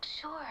Black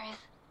Shores.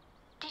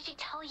 Did she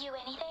tell you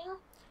anything?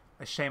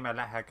 A shame I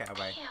let her get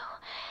away. Phew.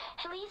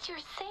 At least you're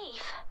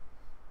safe.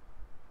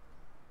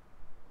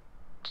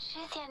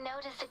 Shizia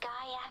noticed a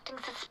guy acting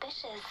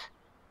suspicious.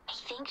 I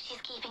think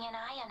she's keeping an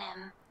eye on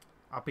him.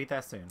 I'll be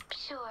there soon.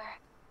 Sure.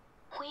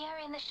 We are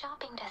in the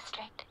shopping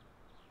district.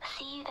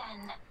 See you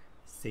then.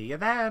 See you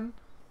then.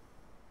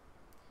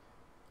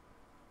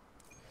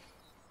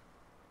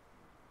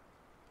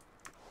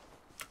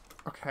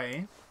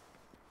 Okay.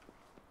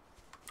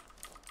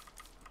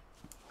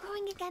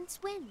 Going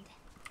against wind.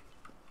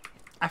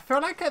 I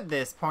feel like at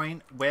this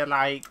point we're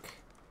like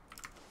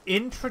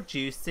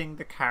introducing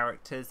the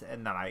characters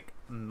and the like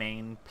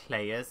main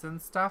players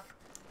and stuff.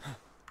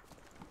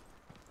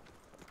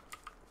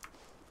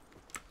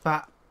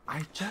 But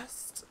I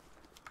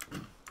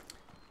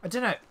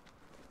don't know.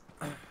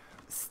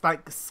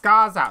 Like,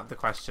 Scar's out of the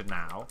question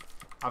now.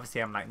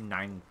 Obviously, I'm like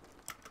 90%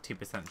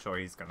 sure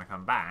he's gonna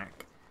come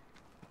back.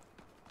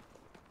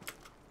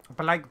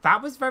 But like,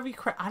 that was very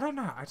quick. I don't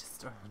know. I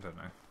don't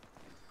know.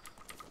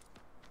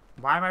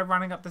 Why am I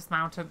running up this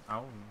mountain?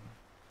 Oh.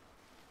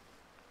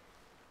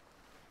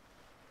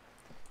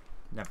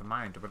 Never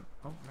mind.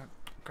 Oh, no.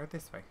 Go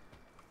this way.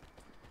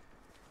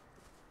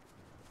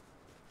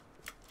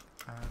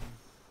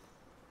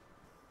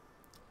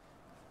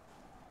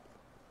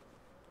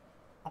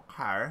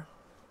 Okay.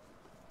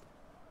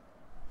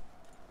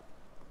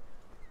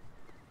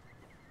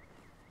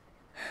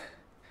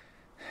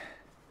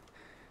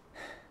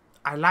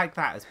 I like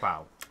that as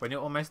well. When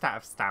you're almost out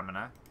of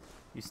stamina,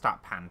 you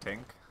start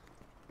panting.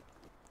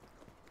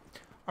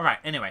 Alright,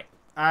 anyway.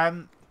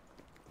 Oh.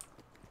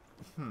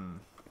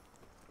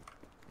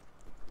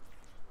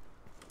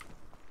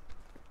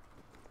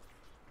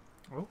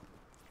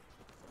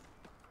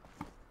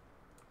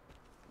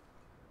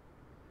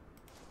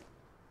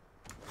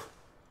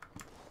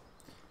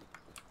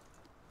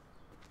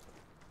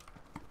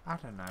 I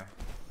don't know.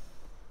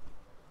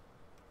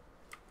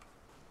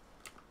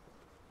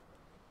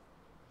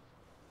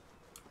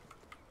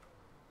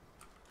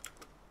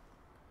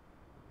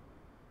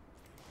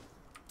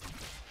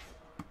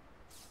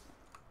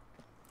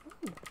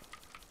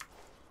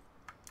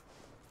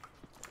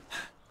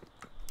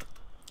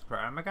 Where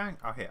am I going?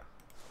 Oh, here.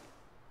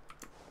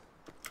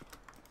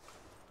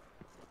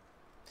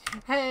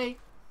 Hey!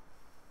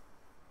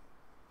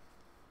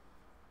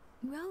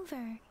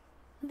 Rover,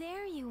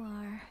 there you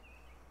are.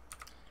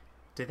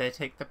 Did they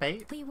take the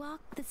bait? We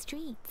walked the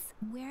streets,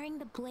 wearing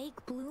the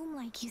Blake bloom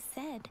like you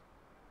said.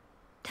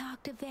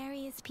 talked to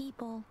various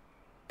people,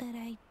 but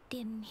I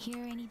didn't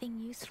hear anything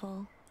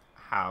useful.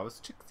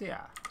 How's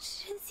Chixia?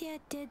 Chixia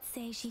did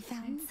say she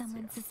found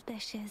someone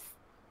suspicious.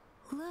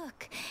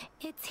 Look,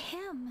 it's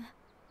him.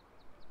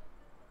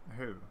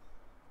 Who?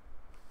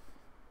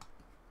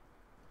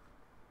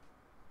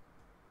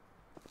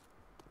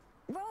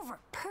 Rover,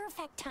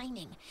 perfect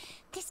timing.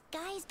 This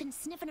guy's been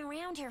sniffing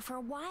around here for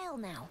a while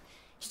now.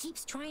 He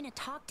keeps trying to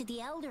talk to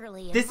the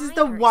elderly and This is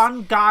the minors.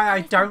 one guy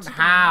I don't keep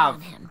an eye on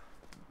have. him.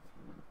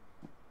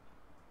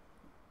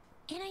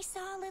 And I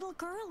saw a little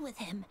girl with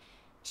him.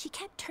 She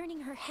kept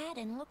turning her head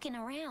and looking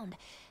around,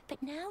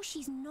 but now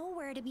she's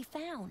nowhere to be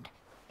found.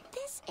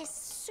 This is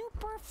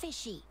super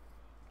fishy.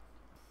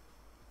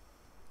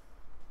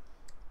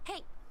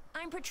 Hey,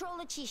 I'm Patrol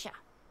Letitia.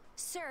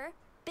 Sir,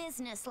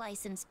 business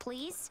license,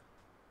 please.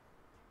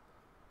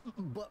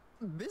 But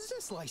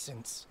business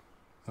license?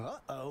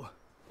 Uh-oh.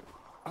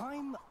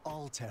 I'm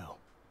Alto,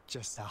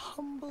 just a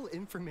humble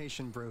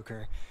information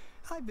broker.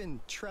 I've been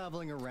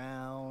traveling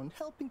around,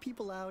 helping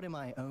people out in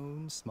my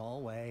own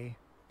small way.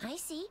 I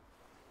see.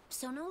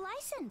 So no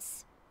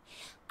license.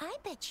 I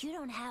bet you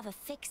don't have a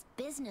fixed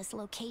business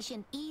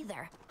location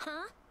either,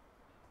 huh?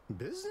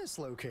 Business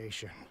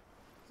location?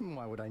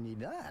 Why would I need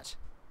that?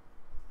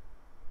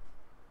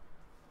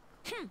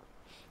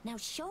 Now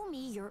show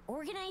me your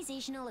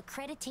organizational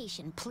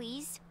accreditation,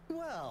 please.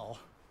 Well,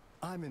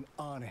 I'm an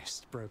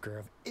honest broker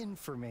of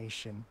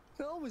information,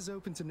 always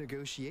open to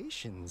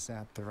negotiations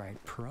at the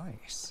right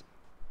price.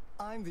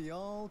 I'm the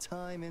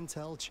all-time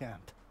intel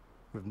champ,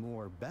 with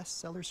more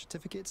bestseller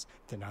certificates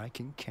than I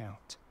can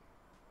count.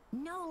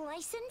 No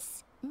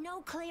license?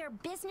 No clear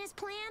business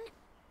plan?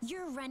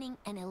 You're running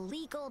an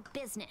illegal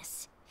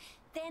business.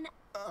 Then,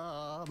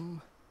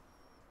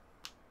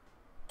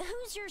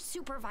 who's your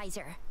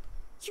supervisor?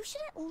 You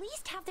should at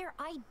least have their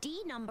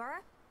ID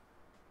number.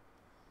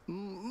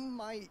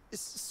 My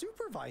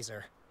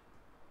supervisor?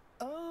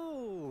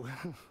 Oh,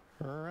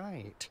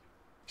 right.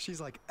 She's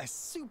like a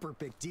super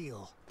big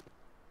deal.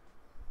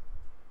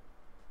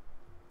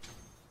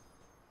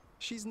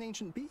 She's an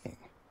ancient being,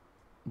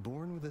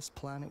 born with this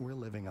planet we're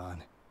living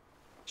on.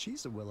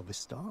 She's the will of a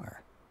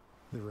star,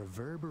 the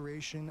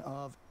reverberation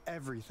of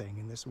everything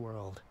in this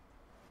world.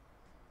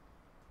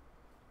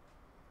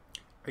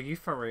 Are you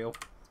for real?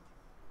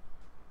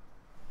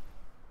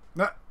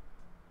 No.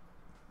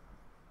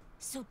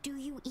 So do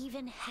you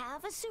even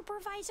have a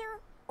supervisor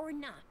or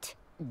not?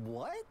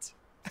 What?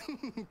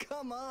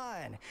 Come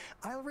on,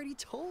 I already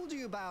told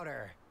you about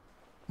her.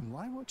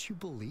 Why won't you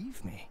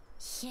believe me?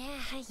 Yeah,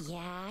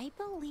 I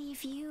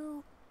believe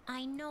you.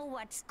 I know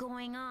what's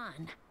going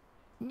on.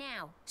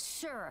 Now,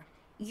 sir,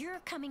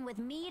 you're coming with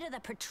me to the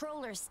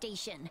patroller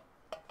station.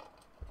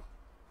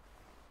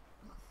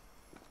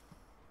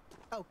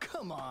 Oh,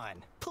 come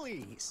on,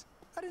 please.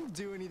 I didn't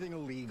do anything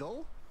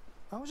illegal.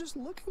 I was just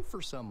looking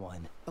for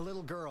someone. A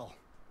little girl.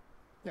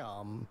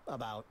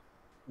 About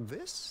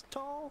this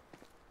tall.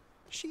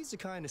 She's the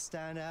kind to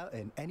stand out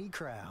in any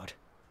crowd.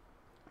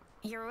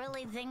 You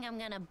really think I'm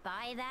gonna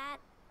buy that?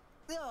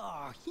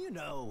 Oh, you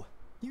know.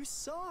 You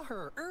saw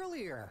her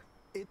earlier.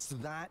 It's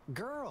that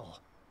girl.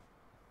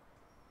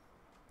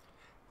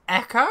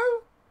 Echo?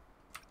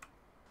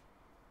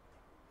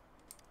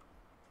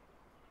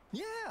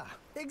 Yeah,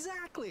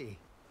 exactly.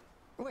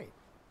 Wait,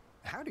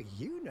 how do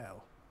you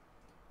know?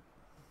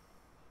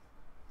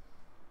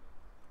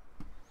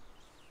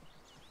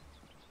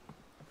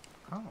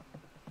 Oh.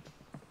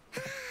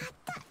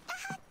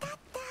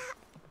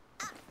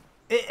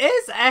 It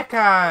is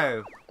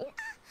Echo!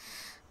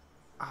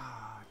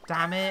 Oh,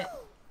 damn it.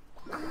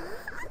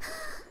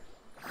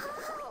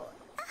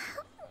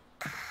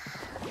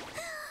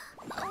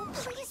 Oh,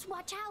 please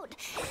watch out.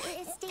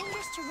 It's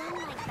dangerous to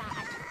run like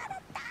that.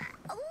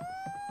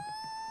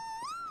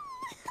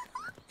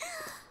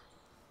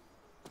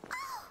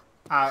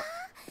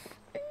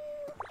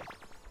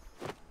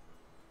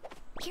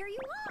 Here you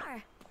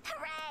are.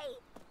 Hooray!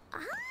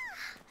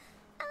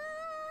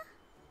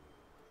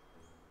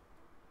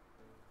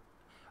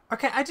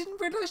 Okay, I didn't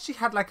realize she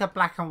had like a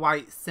black and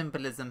white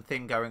symbolism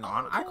thing going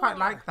on. I quite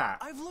like that.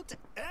 I've looked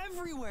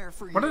everywhere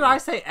for you. What did I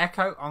say?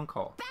 Echo?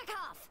 Encore. Back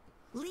off!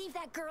 Leave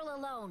that girl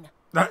alone.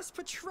 This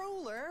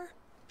patroller.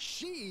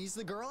 She's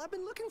the girl I've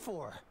been looking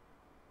for.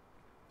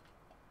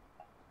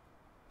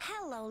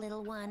 Hello,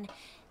 little one.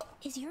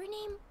 Is your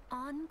name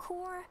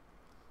Encore?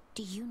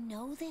 Do you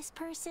know this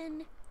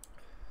person?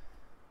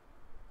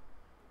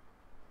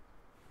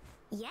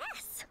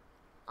 Yes.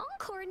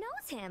 Encore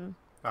knows him.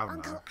 Oh, no.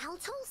 Uncle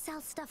Alto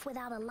sells stuff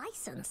without a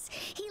license.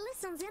 He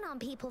listens in on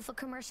people for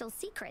commercial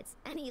secrets,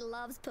 and he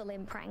loves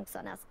pulling pranks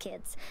on us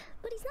kids.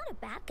 But he's not a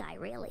bad guy,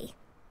 really.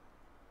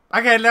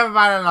 Okay, never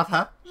mind, I love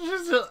her.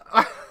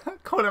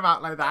 Call him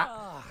out like that.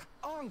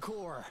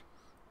 Encore.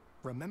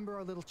 Remember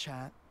our little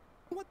chat?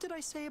 What did I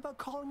say about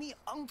calling me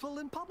uncle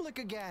in public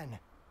again?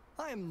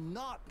 I am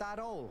not that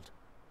old.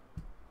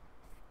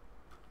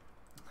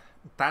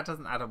 That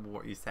doesn't add up with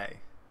what you say.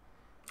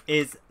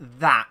 Is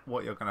that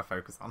what you're going to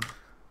focus on?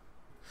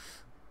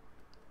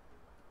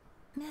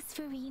 Miss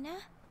Farina?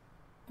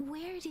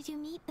 Where did you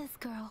meet this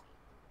girl?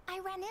 I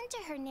ran into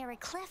her near a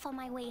cliff on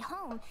my way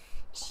home.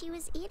 She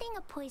was eating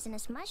a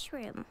poisonous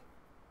mushroom.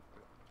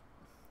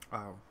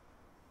 Oh,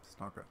 it's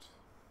not good.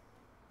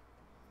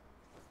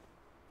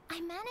 I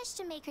managed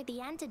to make her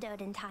the antidote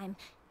in time.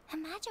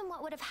 Imagine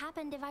what would have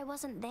happened if I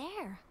wasn't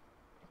there.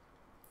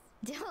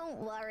 Don't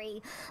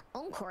worry.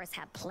 Encore's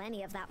had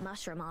plenty of that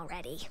mushroom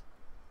already.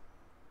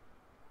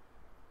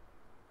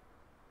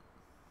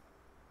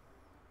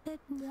 But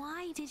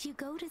why did you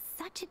go to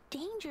such a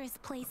dangerous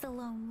place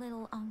alone,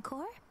 little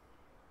Encore?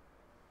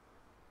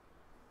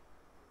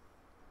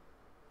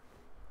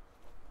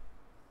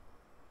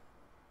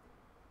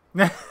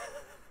 I'm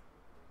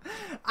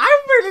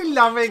really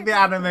loving the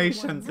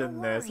animations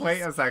in this.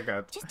 Wait a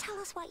second. Just tell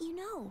us what you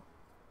know.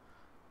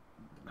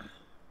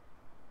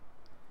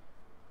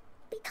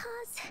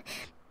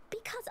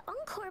 Because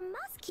Encore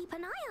must keep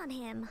an eye on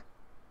him.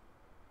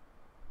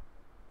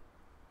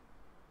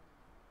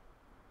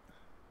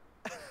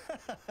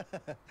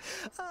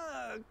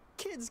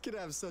 Kids can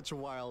have such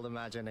wild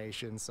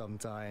imaginations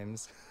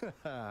sometimes.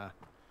 Hey,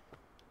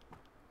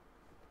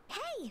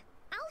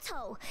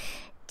 Alto!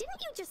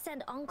 Didn't you just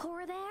send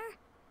Encore there?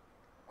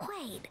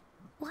 Wait,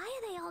 why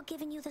are they all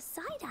giving you the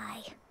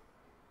side-eye?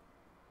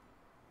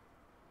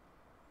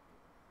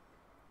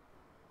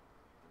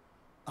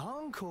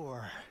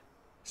 Encore!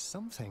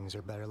 Some things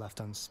are better left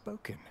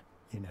unspoken,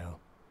 you know.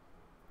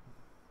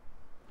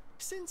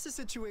 Since the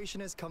situation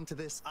has come to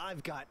this,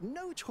 I've got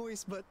no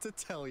choice but to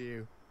tell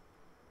you.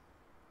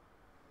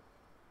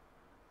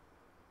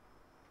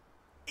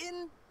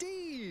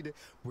 Indeed!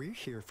 We're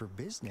here for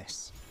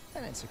business,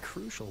 and it's a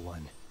crucial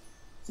one.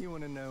 You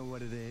want to know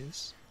what it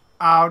is?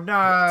 Oh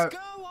no! Let's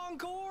go,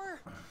 Encore!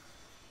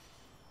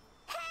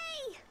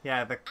 Hey!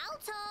 Yeah, the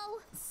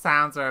Alto!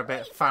 sounds are a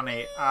bit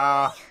funny.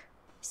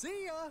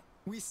 See ya!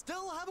 We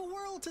still have a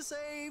world to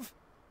save!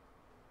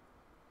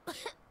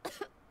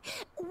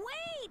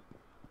 Wait!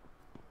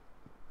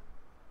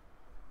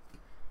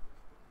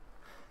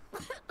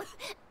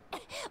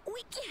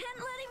 We can't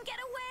let him get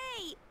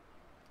away!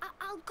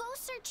 I'll go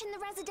search in the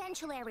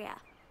residential area.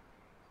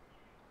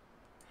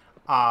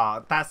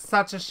 That's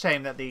such a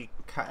shame that the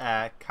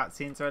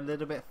cutscenes are a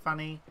little bit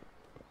funny.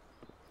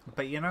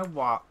 But you know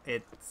what?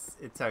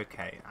 It's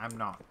okay. I'm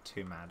not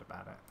too mad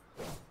about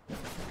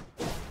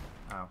it.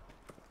 Oh.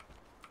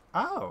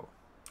 Oh.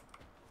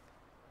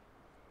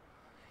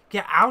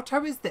 Yeah,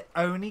 Alto is the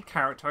only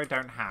character I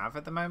don't have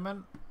at the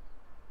moment.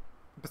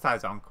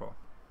 Besides Encore.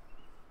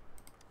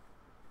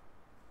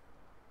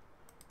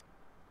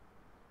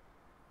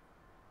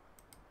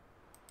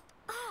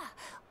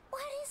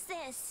 What is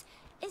this?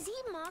 Is he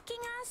mocking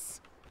us?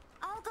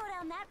 I'll go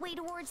down that way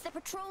towards the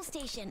patrol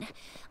station.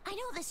 I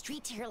know the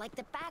streets here like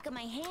the back of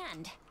my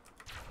hand.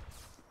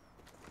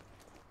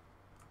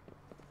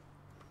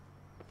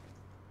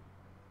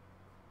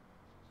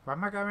 Where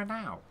am I going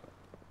now?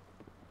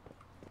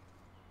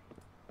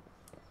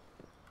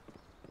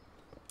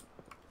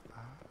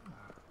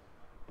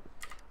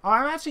 Oh,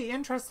 I'm actually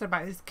interested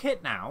about his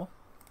kit now.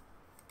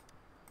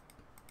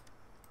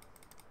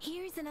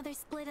 Here's another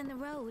split in the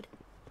road.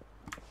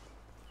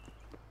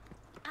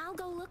 I'll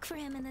go look for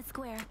him in the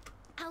square.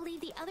 I'll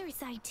leave the other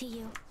side to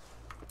you.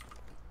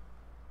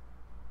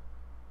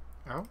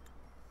 Oh?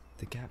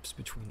 The gaps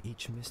between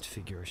each mist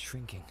figure are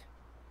shrinking.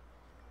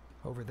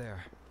 Over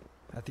there,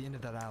 at the end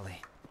of that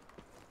alley.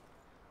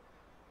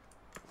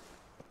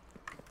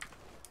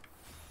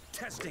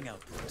 Testing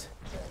output.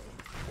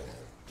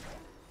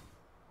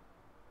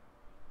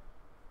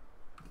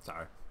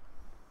 Sorry.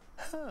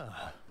 Huh.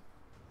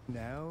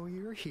 Now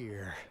you're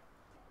here.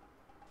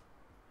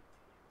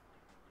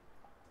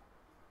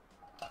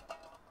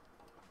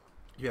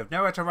 You have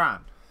nowhere to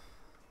run.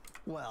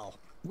 Well,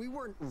 we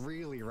weren't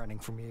really running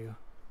from you.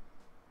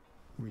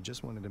 We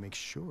just wanted to make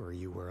sure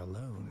you were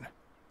alone.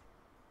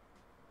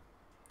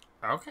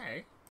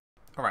 Okay.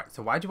 Alright,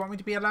 so why do you want me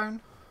to be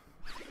alone?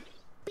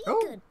 Be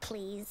good,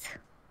 please.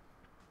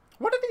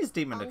 What are these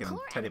demon-looking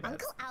Encore teddy and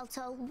bears? Uncle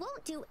Alto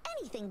won't do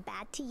anything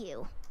bad to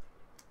you.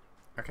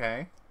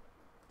 Okay.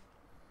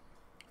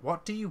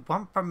 What do you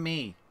want from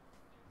me?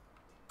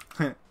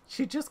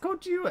 She just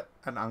called you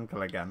an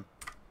uncle again.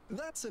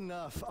 That's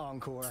enough,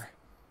 Encore.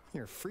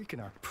 You're freaking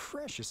our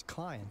precious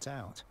client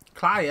out.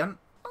 Client?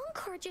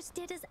 Encore just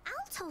did as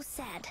Alto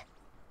said.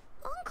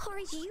 Encore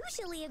is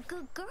usually a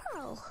good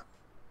girl.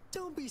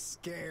 Don't be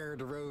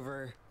scared,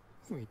 Rover.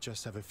 We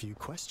just have a few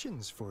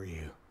questions for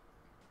you.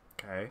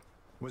 Okay.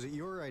 Was it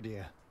your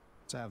idea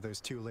to have those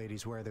two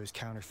ladies wear those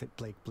counterfeit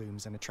Blake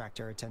blooms and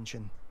attract our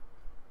attention?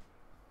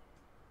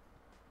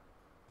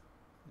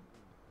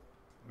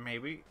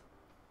 Maybe.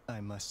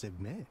 I must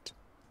admit,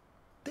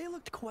 they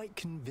looked quite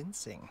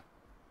convincing.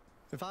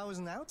 If I was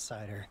an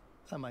outsider,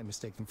 I might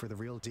mistake them for the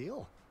real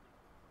deal.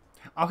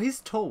 Oh,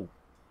 he's tall.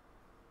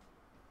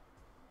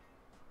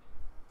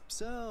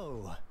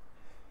 So,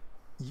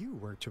 you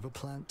worked with a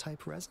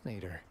plant-type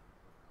resonator.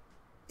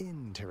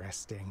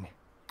 Interesting.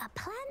 A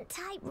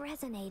plant-type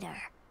resonator.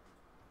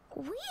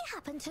 We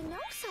happen to know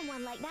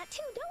someone like that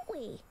too, don't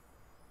we?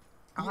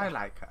 I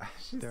like her.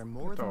 She's There are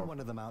more adorable. than one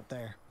of them out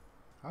there.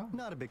 Oh.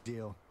 Not a big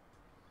deal.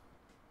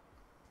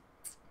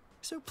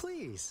 So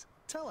please,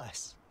 tell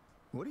us,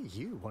 what do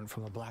you want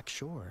from the Black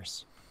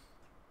Shores?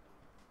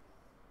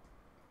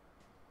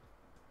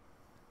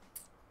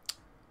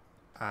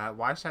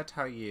 Why should I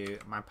tell you?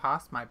 My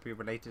past might be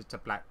related to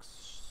Black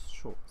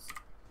Shores.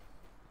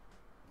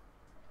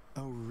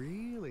 Oh,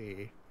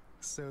 really?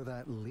 So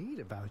that lead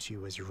about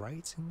you is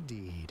right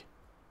indeed.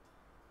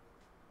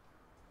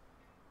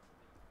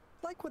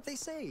 Like what they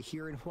say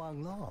here in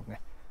Huanglong,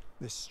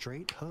 the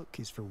straight hook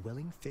is for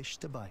willing fish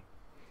to bite.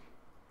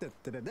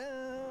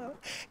 Da-da-da-da!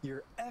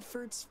 Your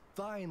efforts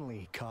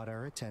finally caught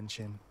our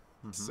attention.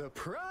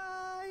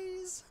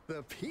 Surprise!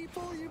 The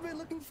people you've been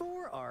looking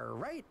for are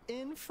right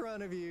in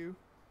front of you.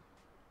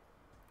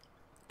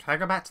 Can I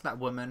go back to that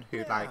woman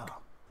who, like,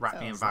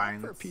 wrapped me in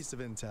vines? For a piece of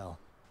intel.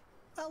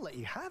 I'll let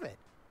you have it.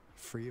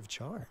 Free of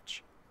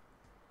charge.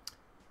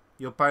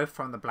 You're both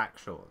from the Black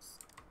Shores.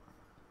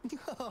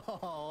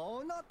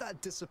 Oh, not that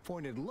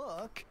disappointed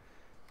look.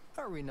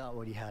 Are we not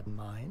what you had in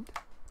mind?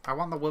 I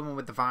want the woman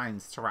with the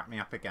vines to wrap me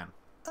up again.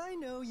 I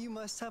know you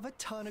must have a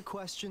ton of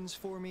questions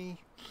for me,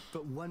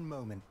 but one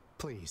moment,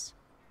 please.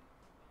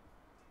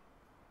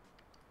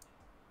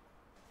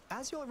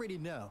 As you already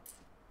know,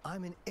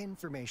 I'm an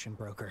information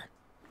broker.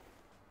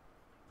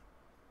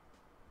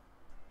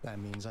 That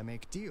means I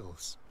make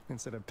deals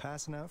instead of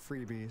passing out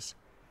freebies.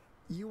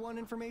 You want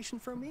information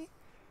from me?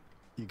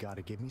 You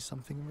gotta give me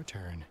something in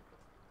return.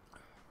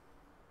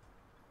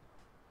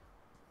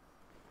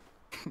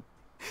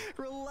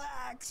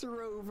 Relax,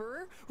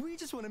 Rover. We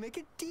just want to make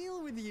a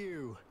deal with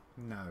you.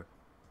 No.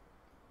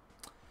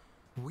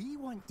 We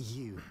want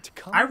you to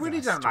come I with really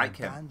us don't to like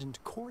the him. abandoned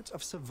Court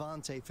of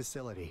Savante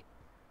facility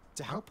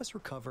to help us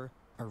recover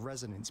a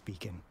resonance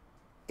beacon.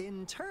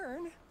 In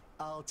turn,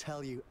 I'll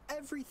tell you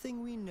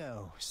everything we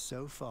know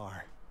so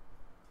far.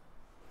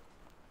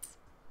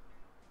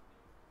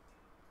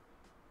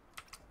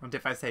 And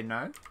if I say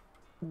no?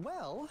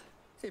 Well,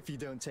 if you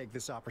don't take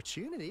this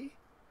opportunity,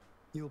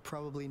 you'll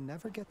probably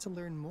never get to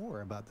learn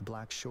more about the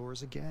Black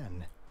Shores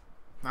again.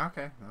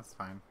 Okay, that's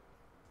fine.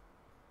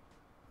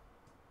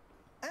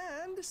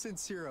 And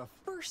since you're a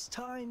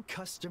first-time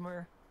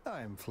customer,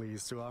 I'm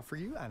pleased to offer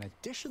you an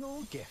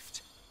additional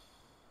gift.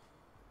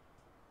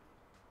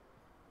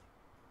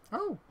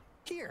 Oh.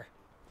 Here,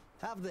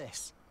 have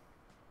this.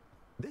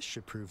 This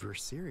should prove you're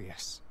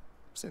serious,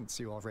 since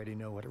you already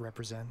know what it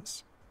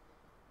represents.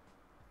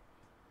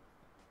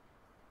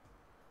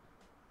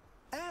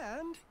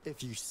 And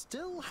if you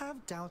still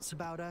have doubts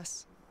about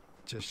us,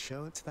 just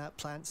show it to that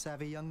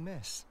plant-savvy young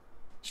miss.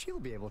 She'll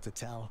be able to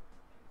tell.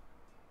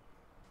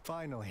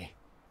 Finally,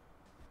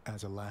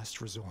 as a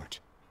last resort.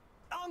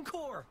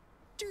 Encore!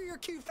 Do your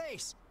cute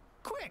face!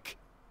 Quick!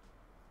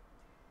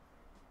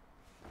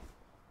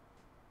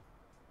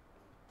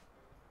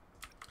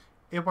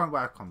 It won't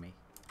work on me.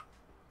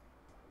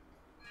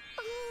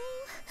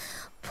 Oh,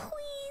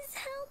 please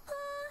help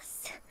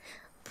us.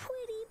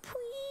 Pretty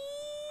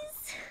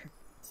please.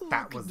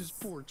 That Look at was this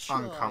poor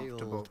child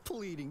uncomfortable.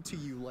 pleading to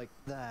you like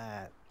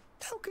that.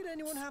 How could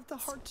anyone have the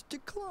heart to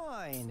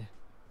decline?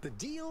 The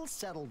deal's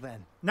settled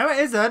then. No, it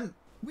isn't.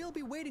 We'll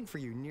be waiting for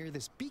you near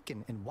this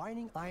beacon in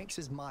Whining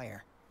Ix's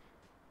mire.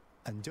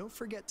 And don't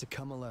forget to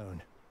come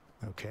alone,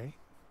 okay?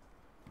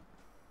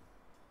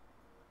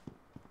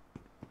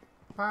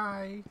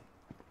 Bye.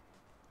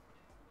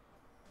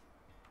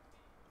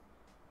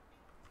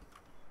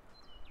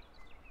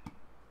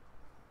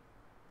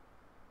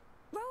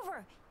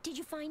 Rover, did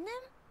you find them?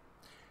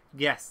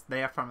 Yes,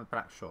 they are from the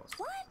Black Shores.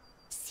 What?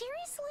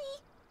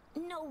 Seriously?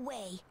 No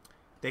way.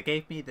 They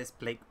gave me this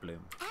Blake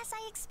bloom. As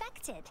I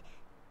expected.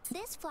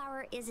 This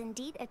flower is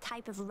indeed a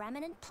type of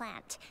remnant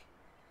plant.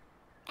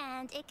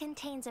 And it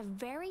contains a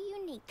very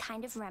unique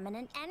kind of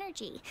remnant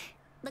energy.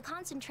 The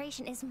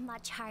concentration is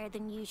much higher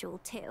than usual,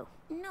 too.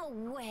 No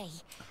way.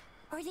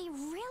 Are they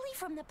really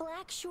from the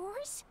Black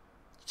Shores?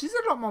 She's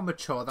a lot more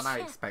mature than I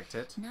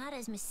expected. Not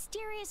as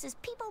mysterious as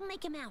people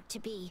make him out to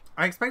be.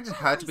 I expected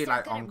her to be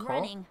like Good at Encore.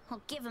 running.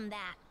 I'll give him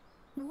that.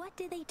 What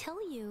did they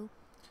tell you?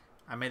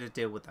 I made a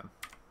deal with them.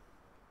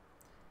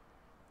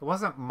 It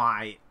wasn't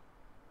my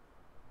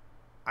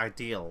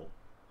ideal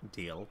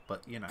deal,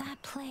 but you know.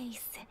 That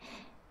place.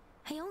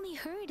 I only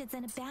heard it's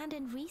an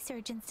abandoned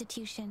research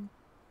institution.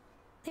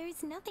 There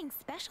is nothing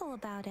special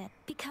about it.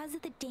 Because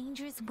of the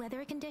dangerous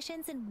weather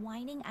conditions in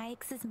Whining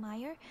Ix's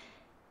mire,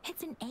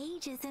 it's been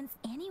ages since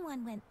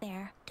anyone went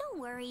there.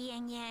 Don't worry,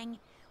 Yang Yang.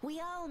 We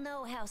all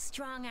know how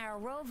strong our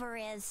Rover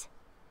is.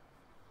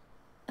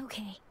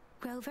 Okay,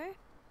 Rover,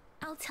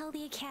 I'll tell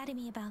the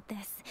Academy about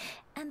this,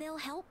 and they'll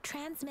help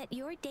transmit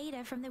your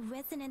data from the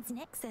Resonance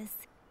Nexus.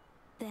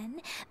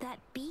 Then, that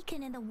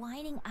beacon in the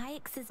Whining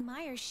Ix's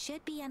mire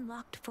should be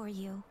unlocked for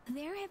you.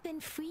 There have been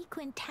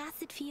frequent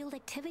tacit field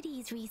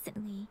activities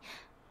recently.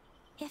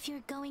 If you're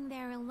going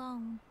there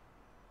alone,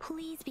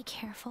 please be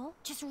careful.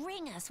 Just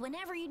ring us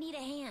whenever you need a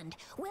hand.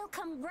 We'll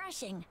come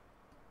rushing.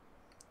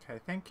 Okay,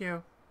 thank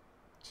you,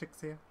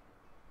 Chixia.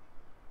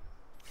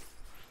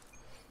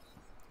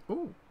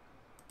 Ooh.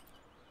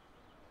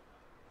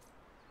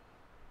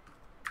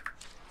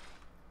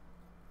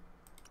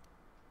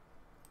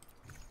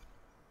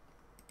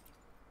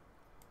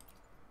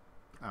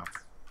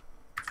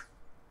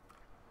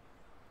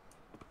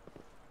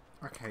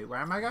 Okay, where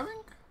am I going?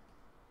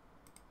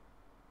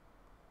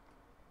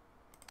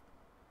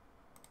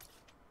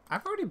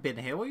 I've already been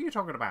here. What are you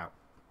talking about?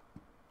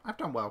 I've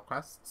done world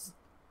quests.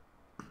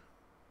 The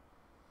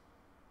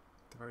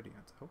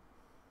Rhodians. Oh.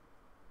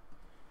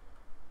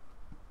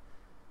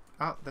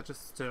 Oh, they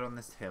just stood on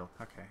this hill.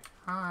 Okay.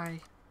 Hi.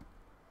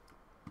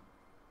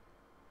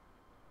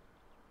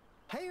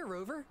 Hey,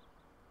 Rover.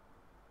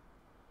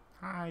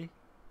 Hi.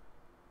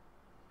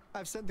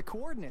 I've sent the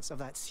coordinates of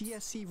that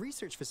CSC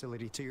research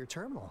facility to your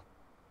terminal.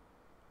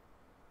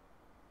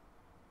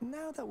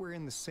 Now that we're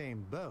in the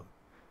same boat,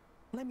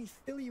 let me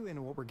fill you in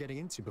on what we're getting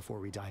into before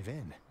we dive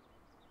in.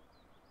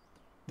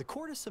 The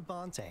Corte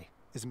Savante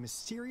is a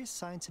mysterious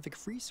scientific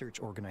research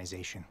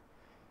organization.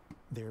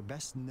 They're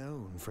best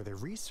known for their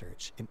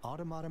research in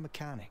automata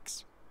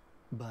mechanics.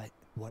 But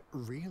what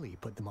really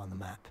put them on the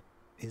map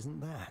isn't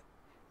that.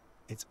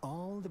 It's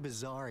all the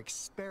bizarre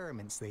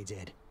experiments they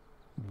did.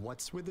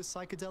 What's with the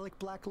psychedelic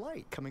black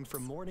light coming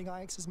from Morning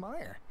Ix's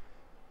mire?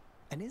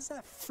 And is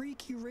that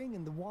freaky ring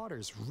in the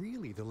waters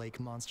really the lake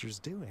monster's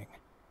doing?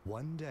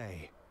 One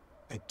day,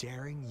 a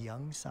daring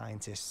young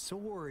scientist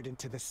soared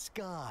into the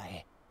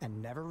sky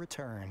and never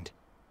returned.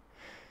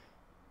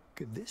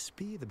 Could this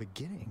be the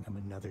beginning of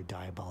another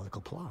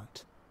diabolical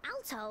plot?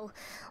 Alto,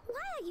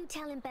 why are you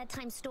telling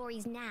bedtime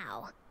stories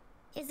now?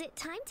 Is it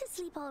time to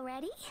sleep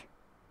already?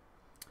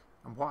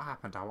 And what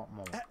happened? I want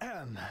more.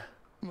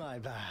 My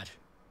bad.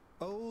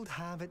 Old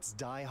habits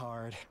die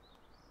hard.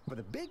 But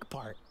the big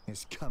part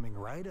is coming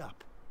right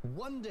up.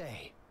 One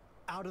day,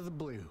 out of the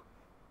blue,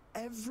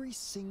 every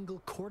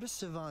single Corte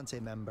Savante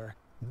member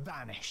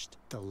vanished.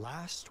 The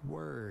last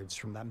words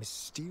from that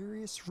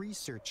mysterious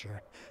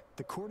researcher,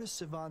 the Corte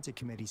Savante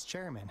Committee's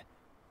chairman,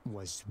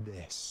 was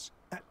this.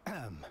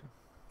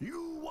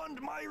 You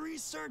want my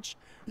research?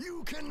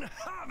 You can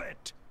have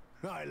it!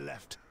 I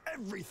left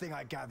everything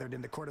I gathered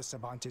in the Corte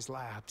Savante's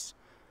labs.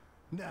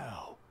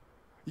 Now,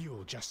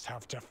 you'll just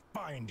have to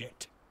find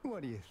it.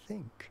 What do you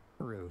think,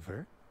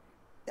 Rover?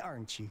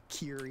 Aren't you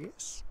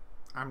curious?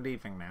 I'm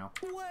leaving now.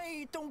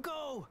 Wait, don't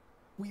go!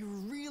 We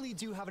really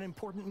do have an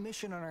important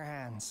mission on our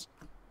hands.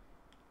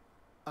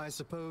 I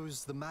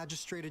suppose the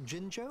Magistrate of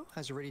Jinzhou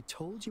has already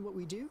told you what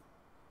we do?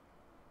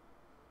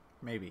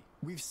 Maybe.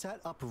 We've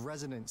set up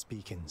resonance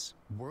beacons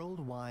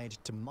worldwide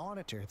to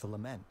monitor the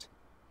lament,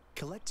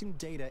 collecting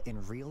data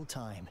in real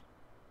time.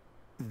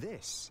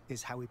 This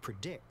is how we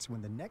predict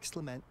when the next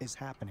lament is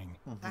happening.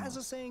 As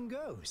the saying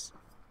goes,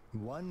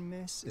 one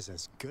miss is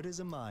as good as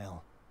a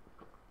mile.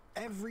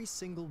 Every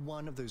single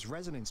one of those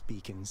resonance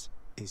beacons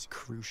is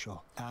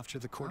crucial. After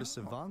the Corte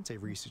Savante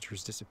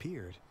researchers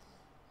disappeared,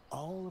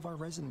 all of our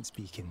resonance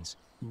beacons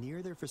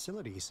near their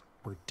facilities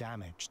were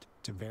damaged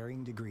to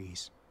varying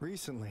degrees.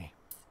 Recently,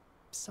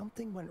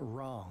 something went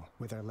wrong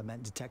with our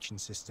lament detection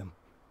system,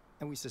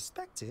 and we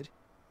suspected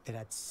it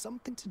had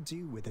something to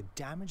do with a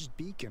damaged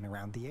beacon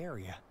around the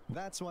area.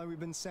 That's why we've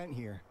been sent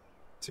here,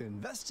 to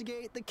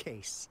investigate the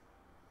case.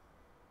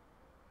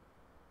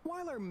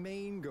 While our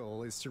main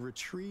goal is to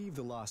retrieve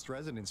the lost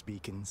resonance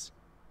beacons,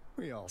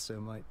 we also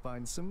might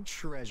find some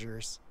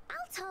treasures.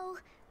 Alto,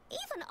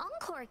 even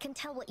Encore can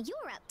tell what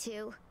you're up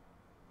to.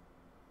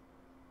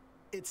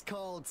 It's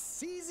called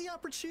Seize the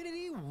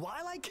Opportunity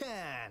While I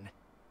Can.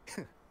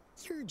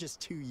 You're just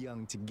too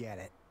young to get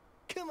it.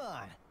 Come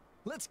on,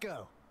 let's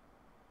go.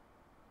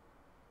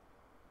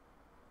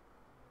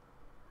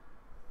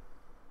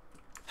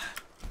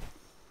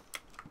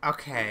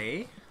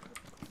 Okay.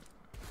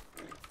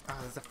 Oh,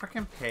 there's a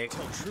freaking pig.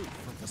 Tell truth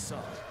from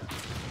facade.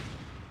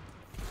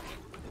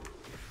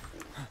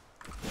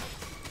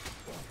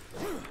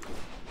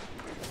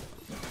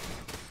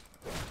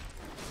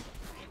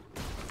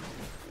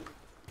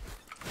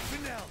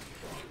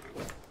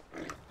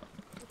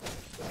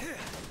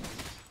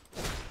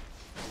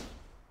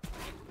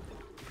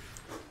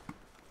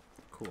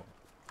 Cool.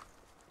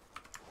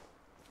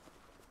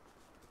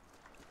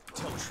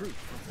 Tell truth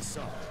from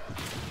facade.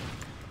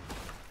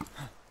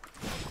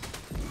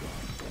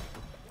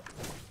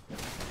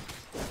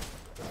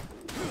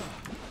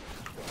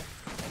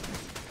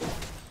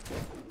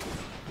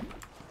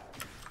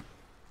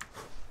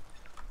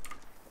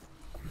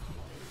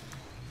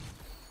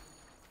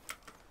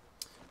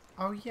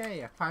 Oh yay,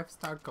 a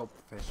 5-star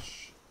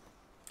goldfish.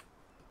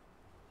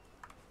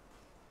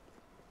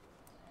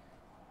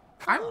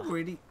 I'm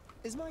really...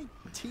 Is my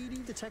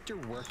TD detector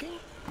working?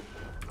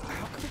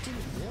 How come it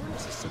didn't warn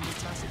us of so many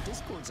tacit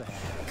discords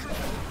ahead? Cause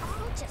they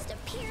all just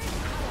appeared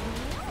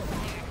out of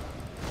nowhere.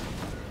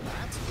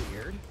 That's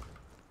weird.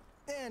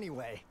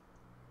 Anyway,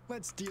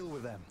 let's deal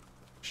with them,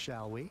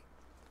 shall we?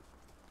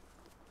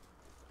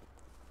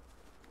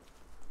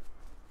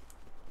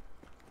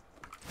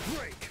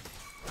 Break!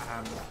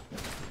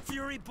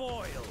 Fury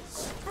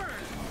boils! Burn!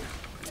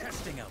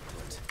 Testing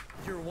output.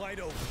 You're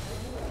wide open.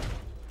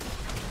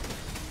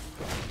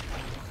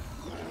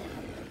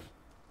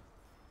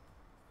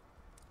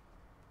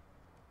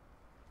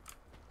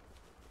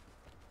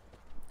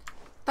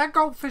 That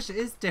goldfish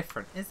is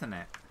different, isn't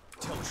it?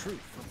 Tell truth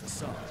from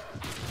facade.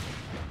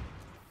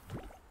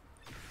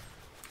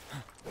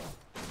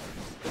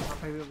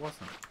 Maybe it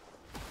wasn't.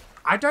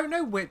 I don't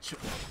know which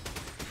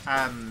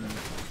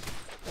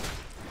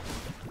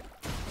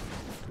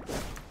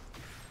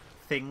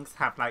things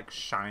have like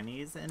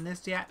shinies in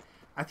this yet.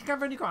 I think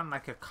I've only gotten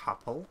like a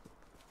couple.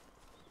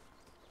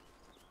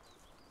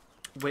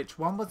 Which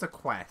one was a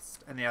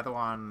quest and the other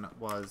one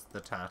was the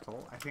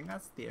turtle. I think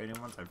that's the only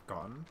ones I've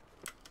gotten.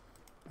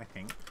 I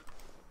think.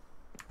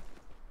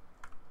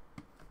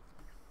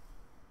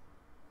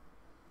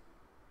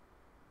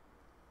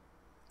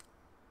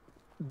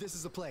 This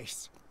is the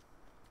place.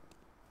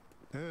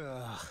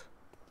 Ugh.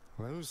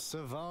 Those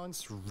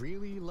savants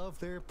really love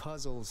their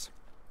puzzles,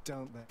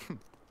 don't they?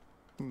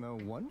 No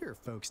wonder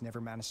folks never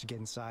managed to get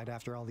inside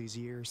after all these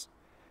years.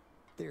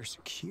 Their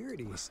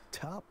security is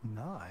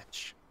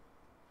top-notch.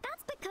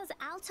 That's because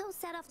Alto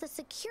set off the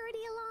security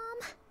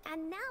alarm,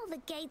 and now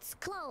the gate's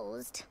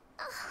closed.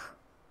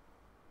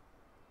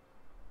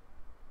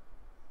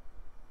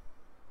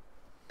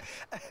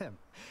 Ugh.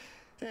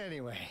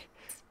 Anyway,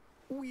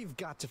 we've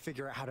got to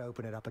figure out how to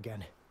open it up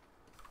again.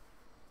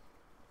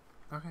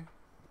 Okay.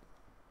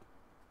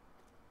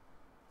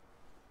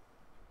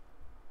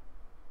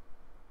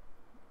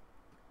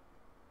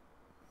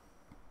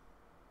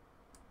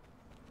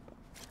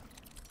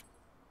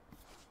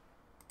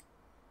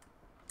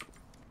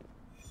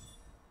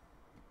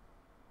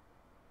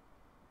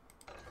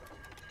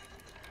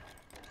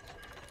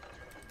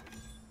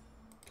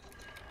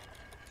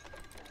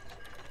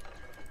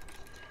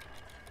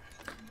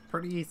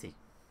 Pretty easy.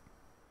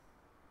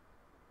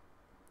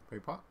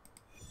 Wait, what?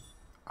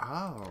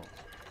 Oh.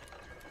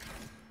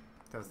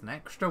 There was an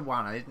extra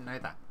one. I didn't know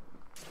that.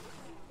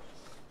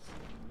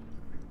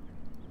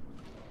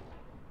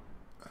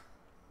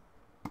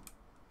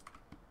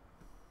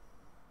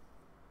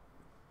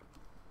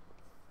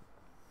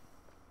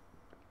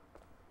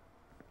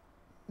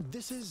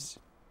 This is...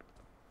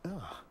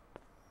 Oh,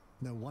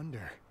 no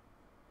wonder.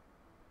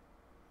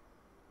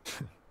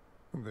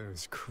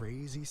 Those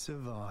crazy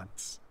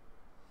savants.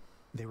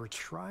 They were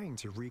trying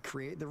to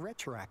recreate the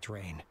Retroact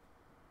Rain.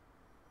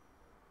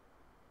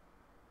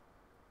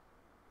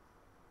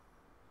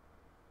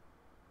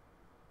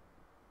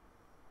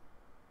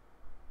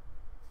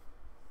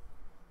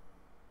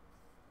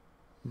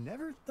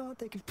 Never thought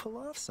they could pull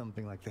off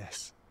something like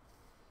this.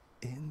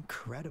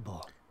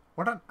 Incredible.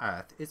 What on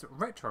earth is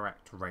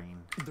Retroact Rain?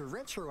 The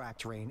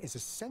Retroact Rain is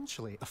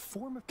essentially a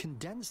form of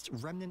condensed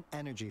remnant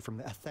energy from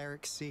the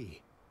etheric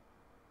sea.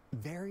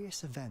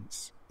 Various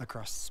events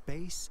across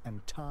space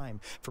and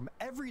time from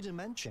every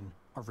dimension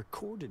are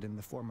recorded in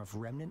the form of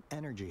remnant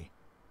energy.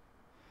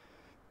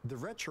 The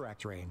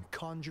Retroact Rain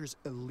conjures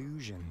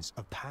illusions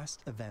of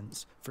past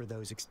events for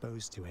those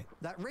exposed to it.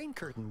 That rain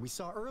curtain we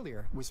saw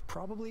earlier was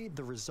probably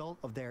the result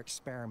of their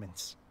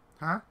experiments.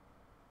 Huh?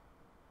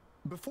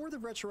 Before the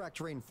Retroact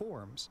Rain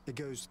forms, it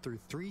goes through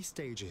 3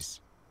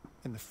 stages.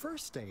 In the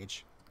first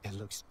stage, it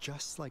looks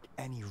just like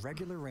any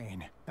regular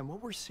rain, and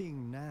what we're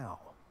seeing now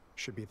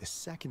should be the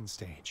second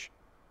stage.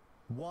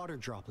 Water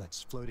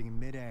droplets floating in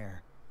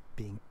midair,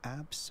 being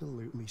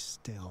absolutely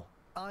still.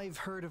 I've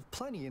heard of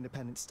plenty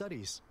independent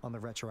studies on the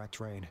Retroact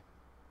Rain.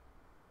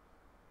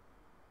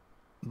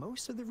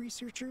 Most of the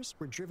researchers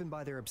were driven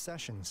by their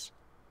obsessions,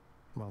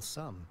 while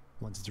some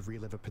wanted to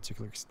relive a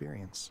particular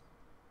experience,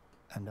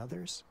 and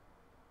others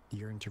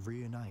yearned to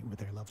reunite with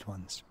their loved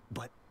ones.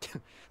 But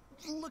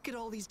look at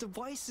all these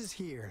devices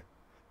here.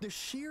 The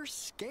sheer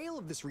scale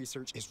of this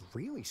research is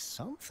really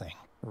something.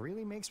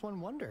 Really makes one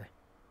wonder.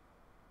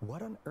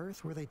 What on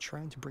earth were they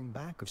trying to bring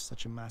back with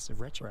such a massive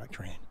Retroact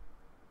Rain?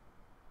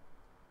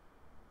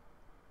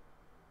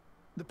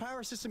 The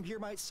power system here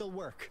might still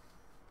work.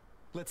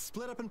 Let's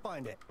split up and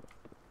find it.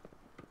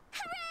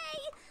 Hooray!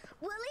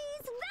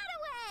 Woolies,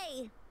 run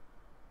away!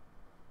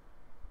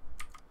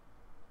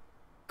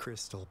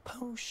 Crystal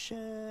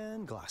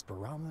potion, glass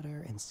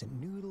barometer, instant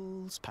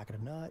noodles, packet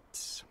of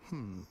nuts.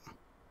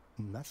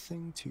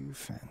 Nothing too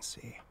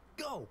fancy.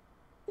 Go!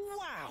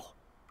 Wow!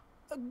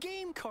 A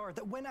game card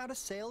that went out of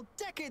sale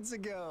decades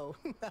ago.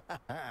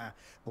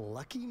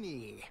 Lucky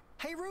me.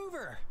 Hey,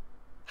 Rover!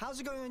 How's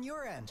it going on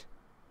your end?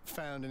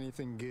 Found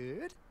anything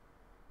good?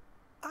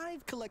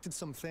 I've collected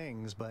some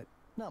things, but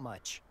not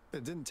much.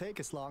 It didn't take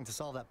us long to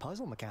solve that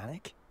puzzle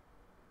mechanic.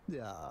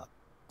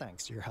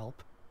 Thanks to your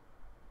help.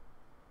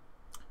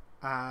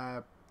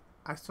 I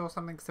saw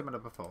something similar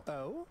before.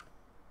 Oh?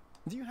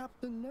 Do you happen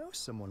to know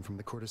someone from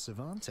the Court of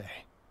Savante?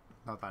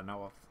 Not that I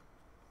know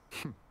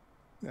of.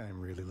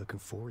 I'm really looking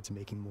forward to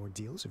making more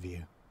deals with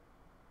you.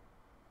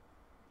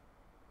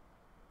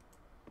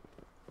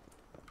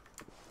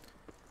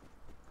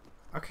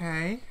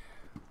 Okay.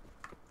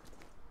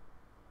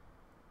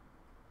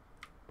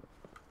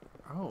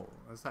 Oh,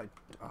 is that...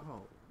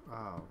 Oh.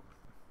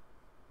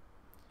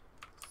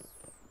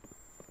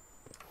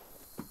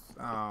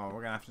 Oh,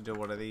 we're gonna have to do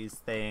one of these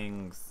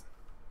things.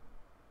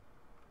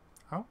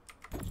 Oh.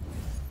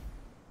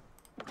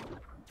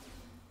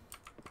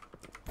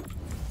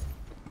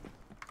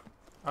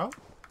 Oh.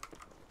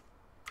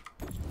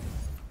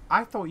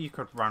 I thought you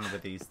could run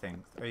with these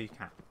things. Oh, you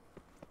can.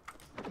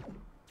 Okay.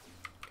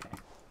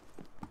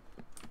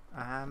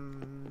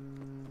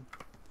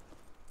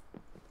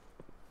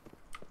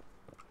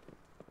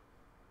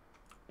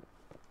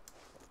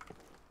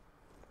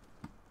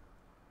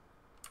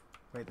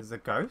 Wait, there's a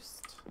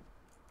ghost?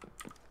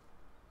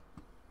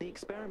 The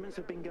experiments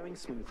have been going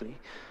smoothly,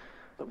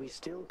 but we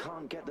still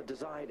can't get the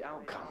desired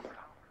outcome.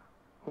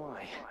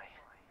 Why?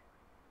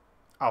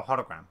 Oh,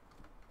 hologram.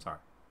 Sorry.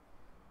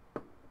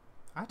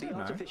 I don't The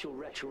know. artificial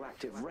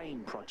retroactive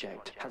rain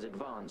project has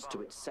advanced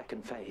to its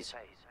second phase.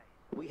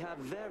 We have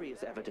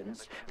various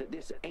evidence that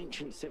this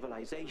ancient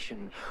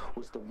civilization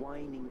was the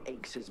Whining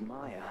Aches'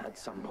 Maya at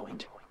some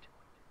point.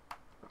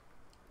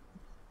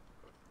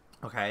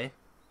 Okay.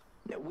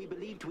 We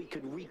believed we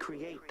could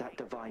recreate that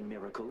divine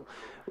miracle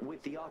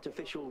with the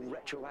artificial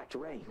retroact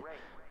rain.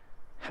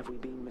 Have we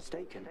been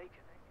mistaken?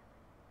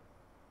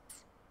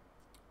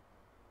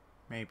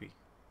 Maybe.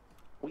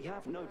 We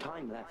have no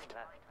time left.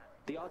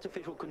 The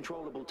artificial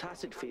controllable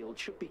tacit field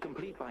should be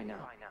complete by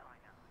now.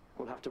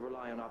 We'll have to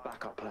rely on our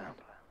backup plan.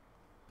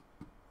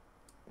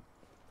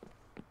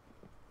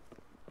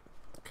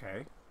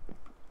 Okay.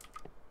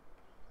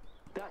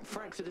 That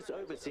Fraxidus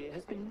overseer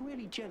has been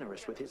really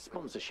generous with his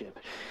sponsorship.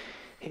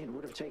 It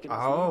would have taken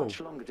us much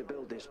longer to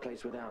build this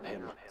place without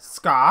him.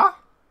 Scar?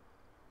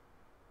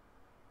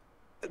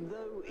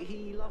 Though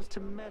he loves to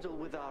meddle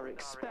with our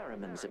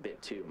experiments a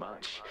bit too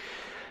much.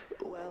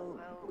 Well,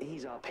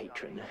 he's our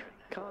patron.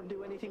 Can't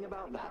do anything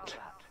about that.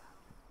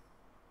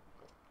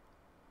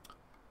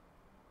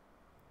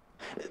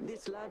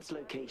 This lab's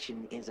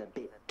location is a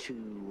bit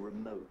too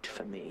remote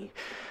for me,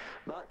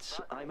 but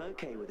I'm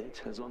okay with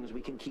it as long as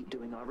we can keep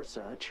doing our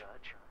research.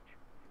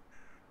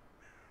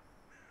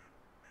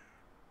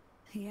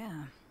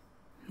 Yeah.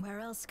 Where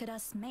else could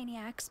us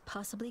maniacs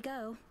possibly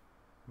go?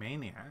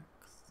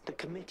 Maniacs? The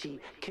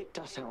committee kicked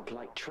us out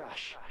like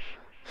trash.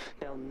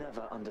 They'll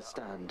never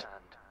understand.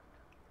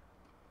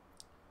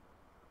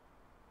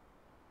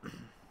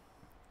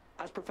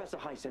 As Professor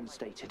Hysen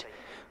stated,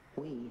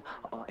 we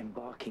are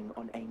embarking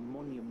on a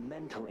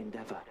monumental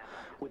endeavor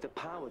with the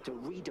power to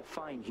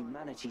redefine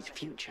humanity's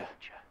future.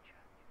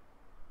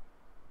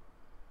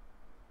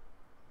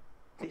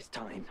 This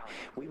time,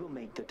 we will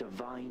make the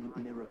divine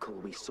miracle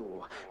we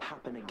saw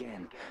happen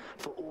again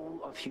for all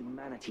of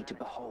humanity to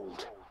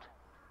behold.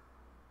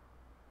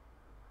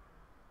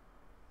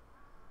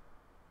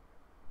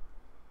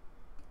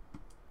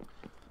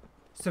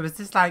 So is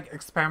this like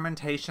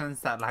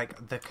experimentations that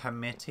like the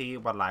committee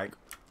were like,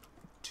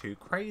 too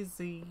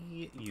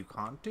crazy, you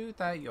can't do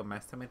that, you're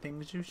messing with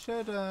things you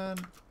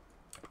shouldn't?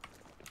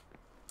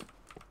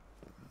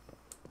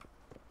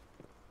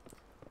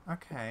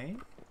 Okay.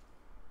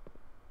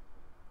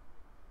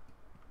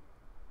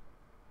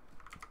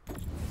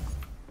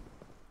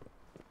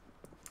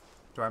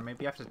 Do I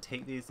maybe have to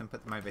take these and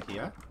put them over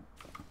here?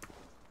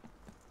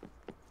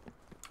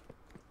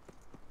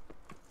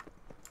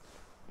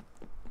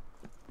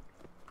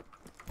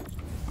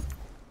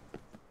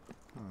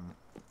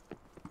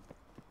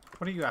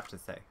 What do you have to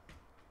say?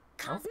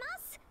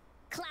 Cosmos?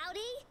 Cloudy?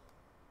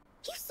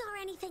 You saw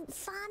anything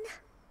fun?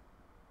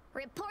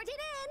 Report it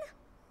in.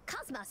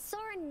 Cosmos saw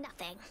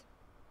nothing.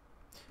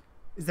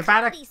 Is it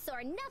bad? Cloudy saw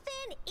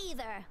nothing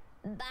either.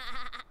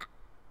 Bah.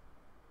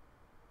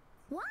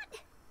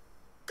 What?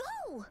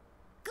 Go!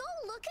 Go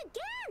look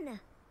again!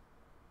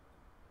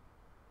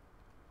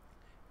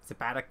 Is it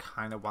bad? I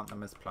kind of want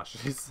them as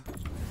plushies.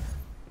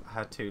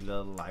 Her two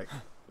little, like,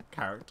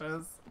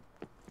 characters.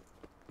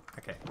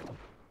 Okay.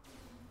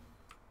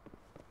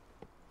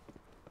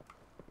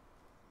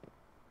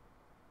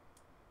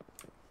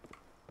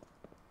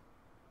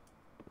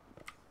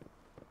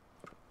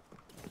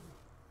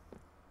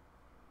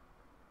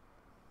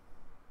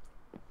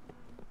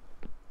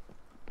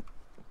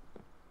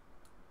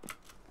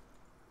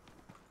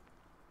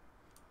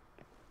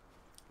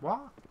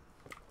 What?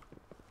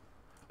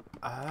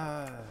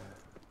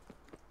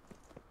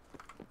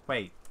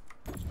 Wait.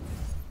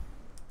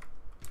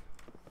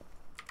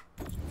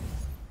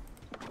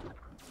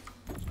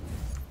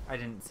 I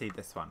didn't see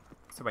this one.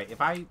 So wait,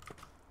 if I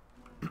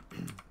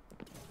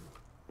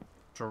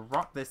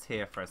drop this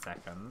here for a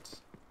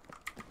second.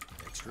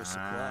 Extra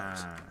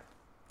supplies.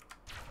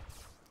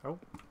 Oh,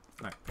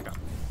 no, pick up.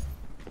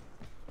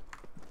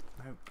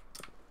 No,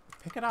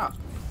 pick it up.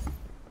 Okay.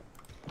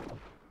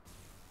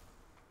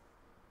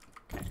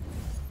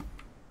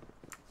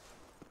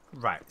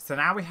 Right, so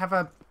now we have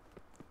a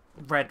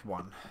red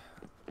one.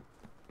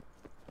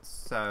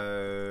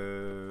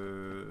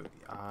 So,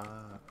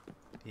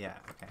 yeah,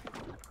 okay.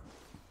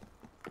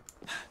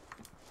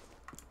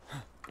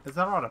 There's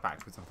a lot of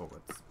backwards and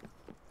forwards.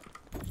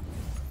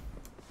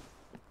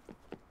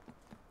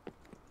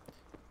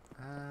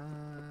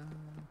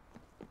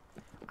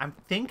 I'm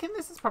thinking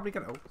this is probably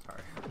gonna. Oh,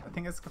 sorry. I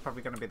think it's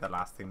probably gonna be the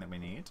last thing that we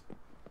need.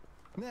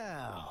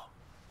 Now,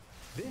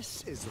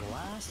 this is the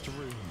last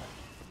room.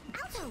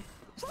 Alto!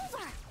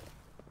 Rover!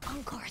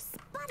 Encore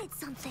spotted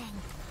something.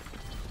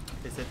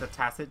 Is it the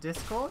tacit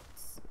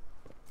discords?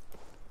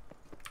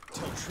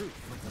 Tell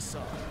truth with the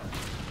saw.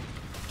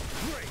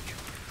 Break!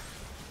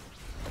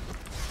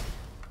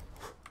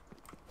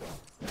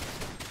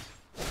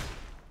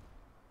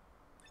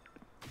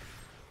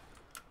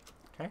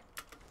 Okay.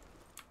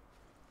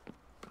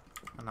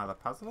 Another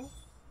puzzle.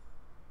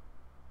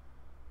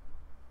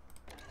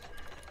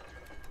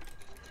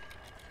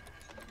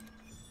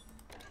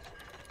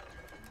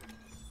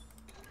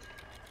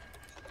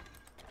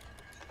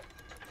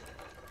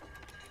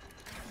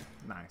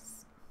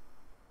 Nice.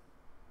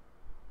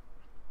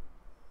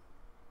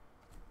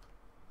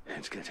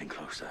 It's getting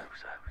closer.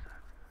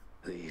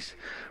 These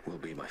will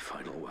be my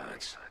final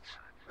words.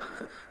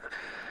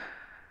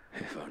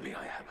 If only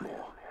I had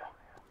more.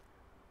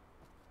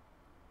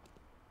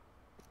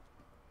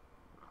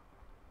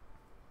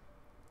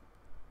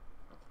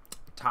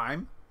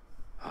 Time?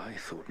 I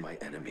thought my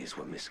enemies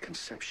were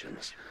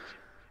misconceptions,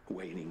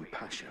 waning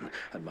passion,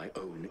 and my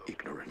own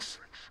ignorance.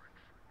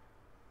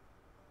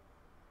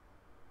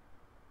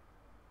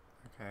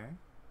 Okay.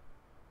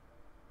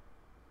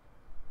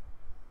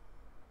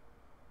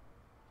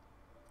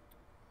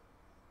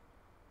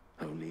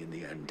 Only in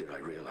the end did I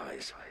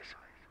realize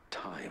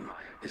time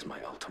is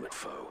my ultimate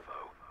foe.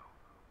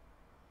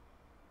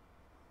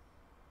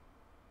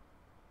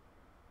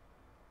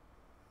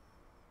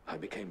 I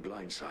became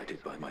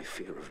blindsided by my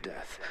fear of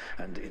death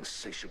and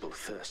insatiable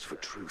thirst for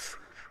truth,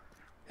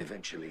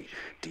 eventually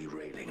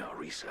derailing our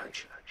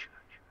research.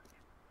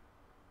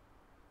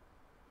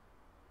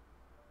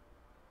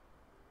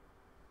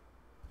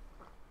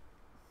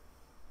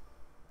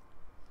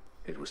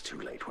 It was too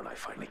late when I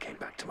finally came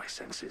back to my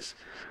senses.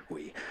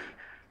 We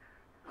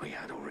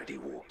had already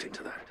walked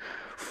into that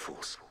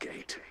false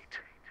gate.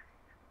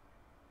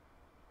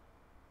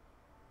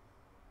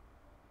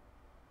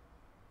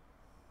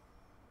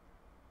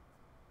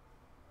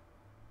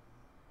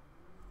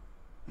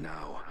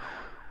 Now,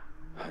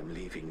 I'm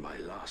leaving my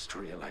last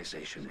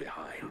realization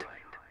behind.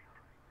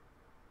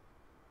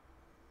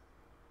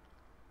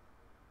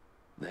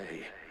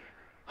 They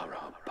are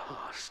our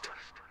past,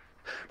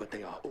 but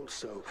they are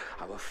also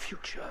our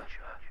future.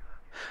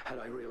 Had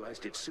I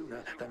realized it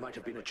sooner, there might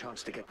have been a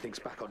chance to get things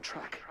back on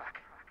track.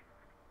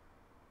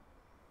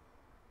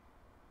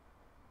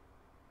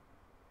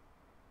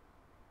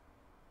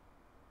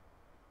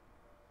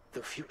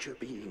 The future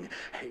being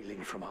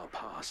hailing from our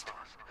past.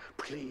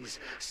 Please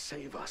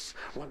save us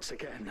once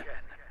again.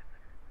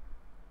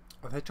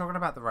 Are they talking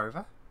about the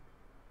rover?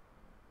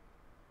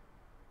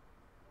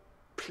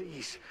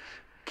 Please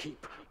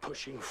keep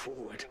pushing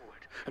forward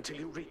until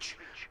you reach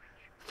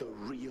the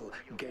real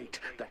gate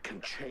that can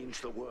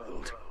change the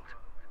world.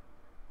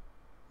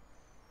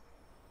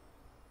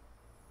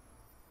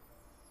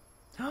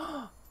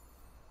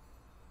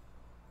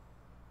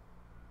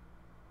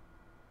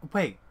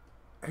 Wait,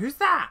 who's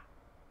that?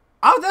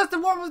 Oh, that's the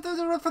one with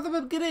the from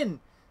the beginning.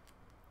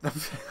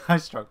 I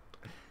struggled.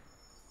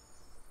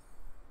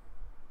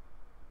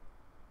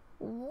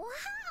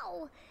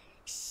 Wow!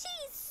 She's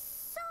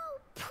so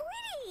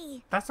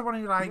pretty! That's the one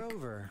you like.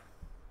 Rover,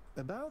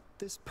 about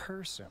this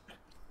person.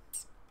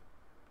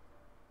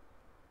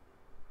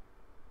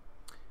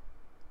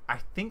 I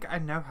think I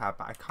know her,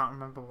 but I can't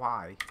remember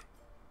why.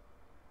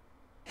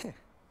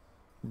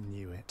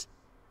 Knew it.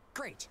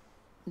 Great.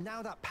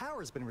 Now that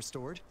power's been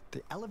restored,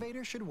 the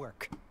elevator should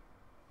work.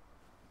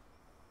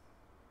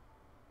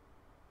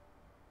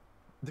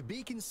 The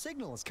beacon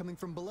signal is coming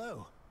from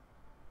below.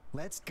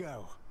 Let's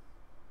go.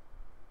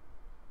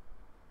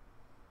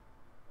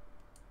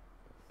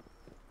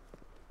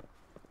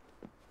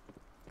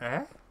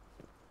 Eh?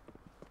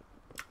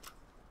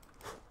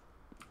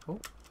 Oh.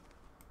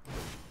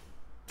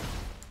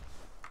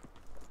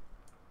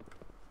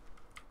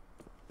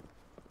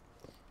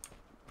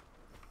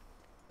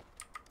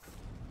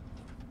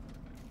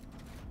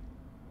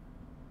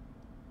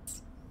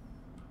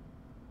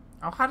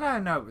 Oh, how did I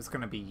know it was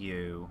going to be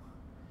you?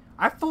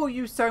 I fought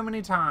you so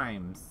many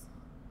times.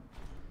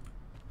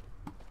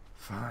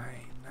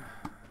 Fine.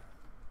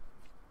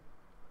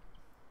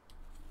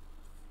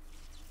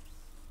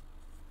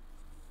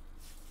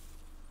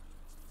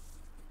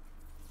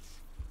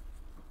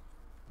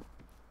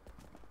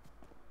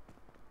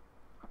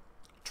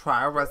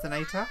 Trial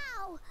resonator?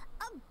 Wow!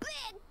 A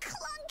big,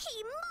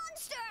 clunky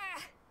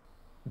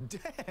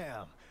monster!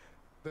 Damn!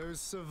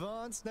 Those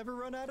savants never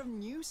run out of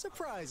new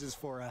surprises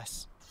for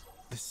us.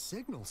 The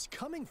signal's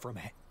coming from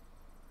it.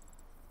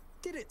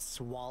 Did it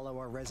swallow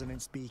our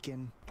resonance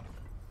beacon?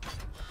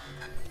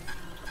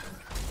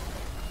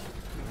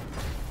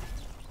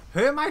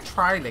 Who am I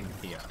trialing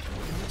here?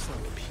 It looks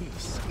like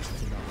peace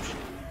isn't an option.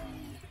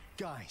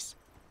 Guys,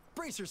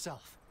 brace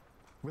yourself.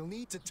 We'll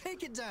need to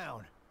take it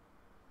down.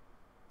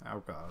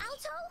 Oh god.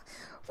 Alto,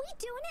 we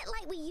doing it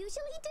like we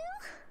usually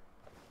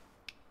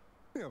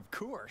do? Of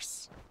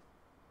course.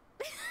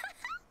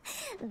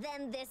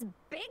 Then this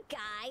big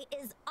guy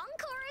is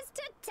Encore's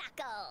to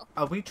tackle.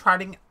 Are we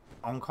trialing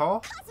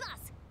Encore?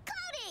 Cosmos,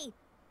 Cloudy,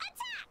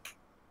 attack!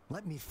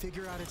 Let me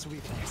figure out its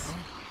weakness.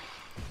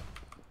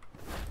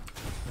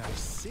 I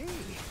see.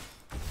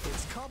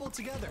 It's cobbled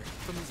together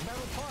from these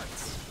metal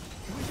parts.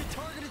 We should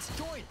target its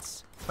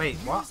joints. Wait,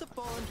 what? Use the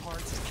fallen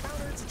parts to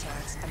counter its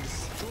attacks and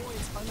destroy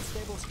its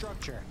unstable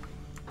structure.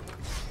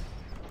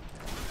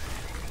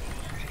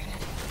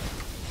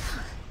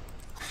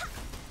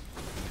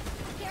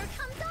 Here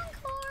comes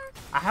Encore.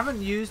 I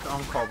haven't used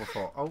Encore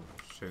before. Oh,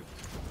 shoot.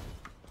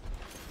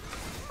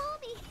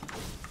 Mommy.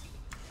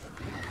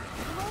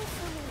 Roll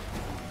for me.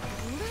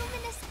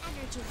 Luminous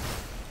energy.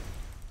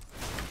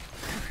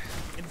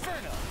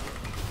 Inferno!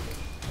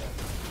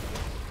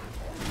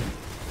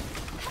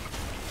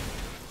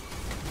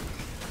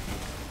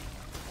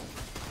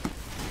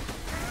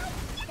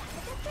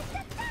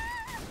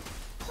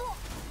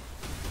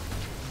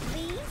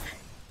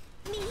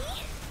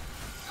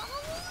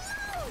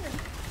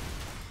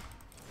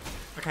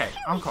 Okay,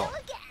 Encore.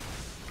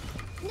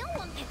 No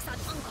one picks on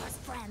Encore's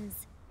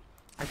friends.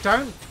 I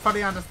don't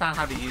fully understand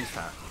how to use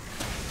her.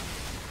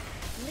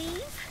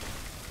 Leave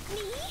me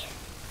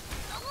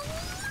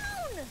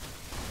alone!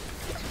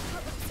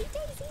 See,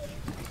 Daisy?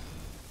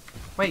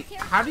 Wait,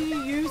 how do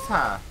you use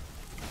her?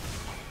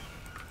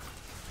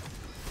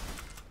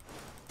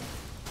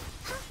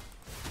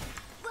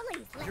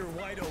 You're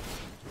wide open.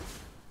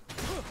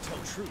 Tell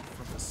truth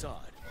from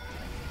facade.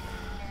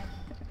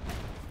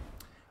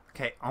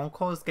 Okay,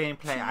 Encore's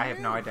gameplay, I have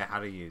no idea how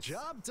to use.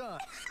 Job done.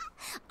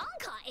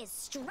 Encore is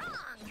strong.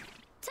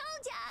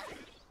 Told ya.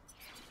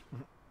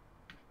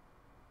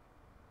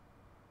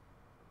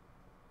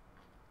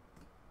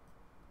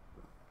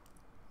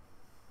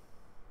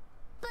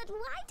 But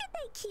why did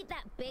they keep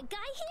that big guy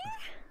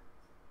here?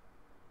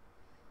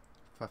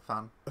 For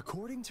fun.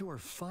 According to our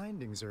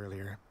findings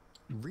earlier,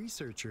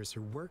 researchers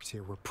who worked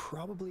here were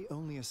probably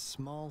only a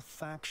small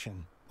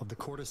faction of the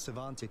Corte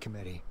Savante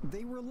Committee.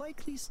 They were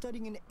likely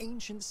studying an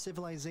ancient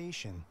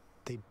civilization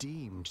they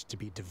deemed to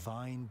be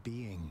divine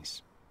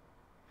beings,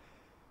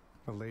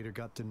 but later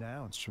got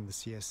denounced from the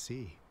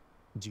CSC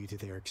due to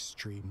their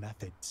extreme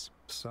methods.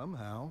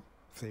 Somehow,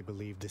 they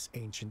believed this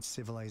ancient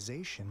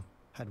civilization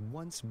had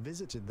once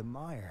visited the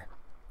mire,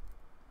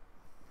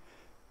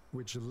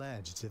 which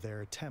led to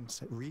their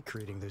attempts at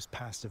recreating those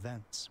past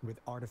events with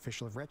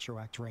artificial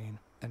retroact rain.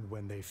 And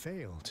when they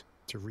failed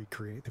to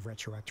recreate the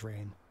retroact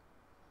rain,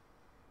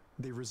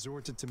 they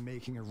resorted to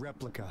making a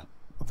replica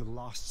of the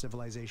lost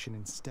civilization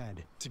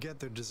instead. To get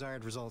their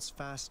desired results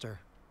faster,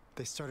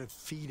 they started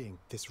feeding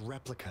this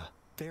replica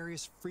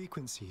various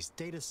frequencies,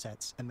 data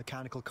sets, and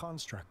mechanical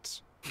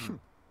constructs.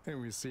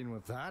 And we've seen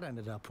what that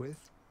ended up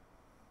with.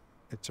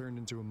 It turned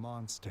into a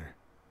monster,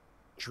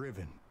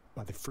 driven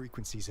by the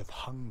frequencies of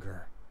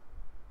hunger,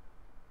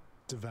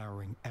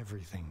 devouring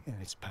everything in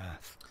its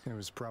path. It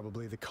was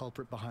probably the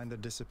culprit behind the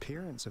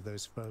disappearance of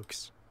those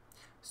folks.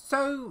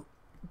 So,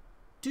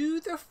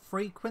 do the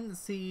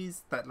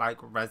frequencies that, like,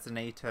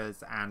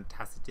 resonators and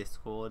tacit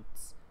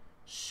discords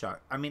show...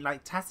 I mean,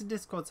 like, tacit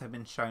discords have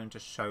been shown to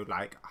show,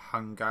 like,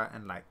 hunger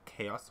and, like,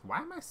 chaos. Why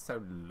am I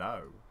so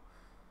low?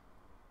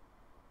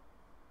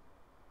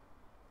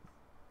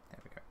 There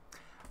we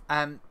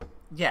go.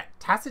 Yeah,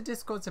 tacit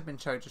discords have been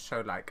shown to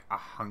show, like, a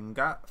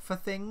hunger for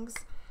things.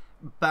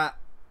 But,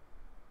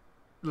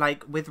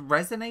 like, with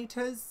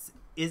resonators,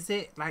 is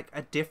it, like,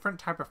 a different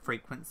type of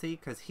frequency?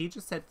 Because he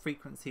just said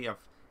frequency of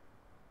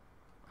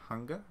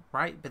hunger,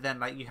 right? But then,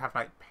 like, you have,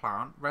 like,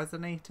 plant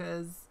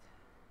resonators.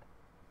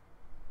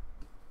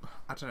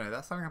 I don't know,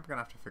 that's something I'm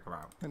gonna have to figure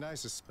out. And I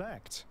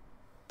suspect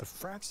the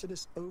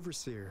Fraxidus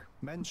Overseer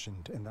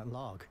mentioned in that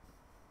log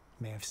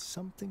may have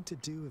something to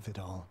do with it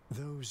all.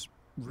 Those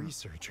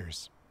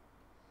researchers,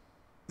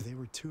 they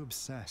were too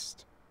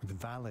obsessed with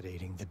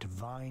validating the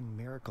divine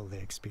miracle they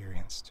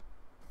experienced.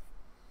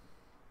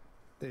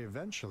 They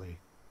eventually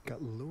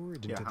got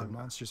lured into the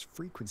monster's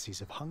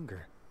frequencies of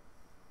hunger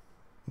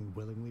and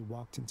willingly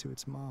walked into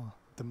its maw.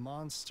 The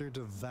monster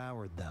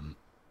devoured them,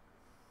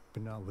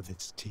 but not with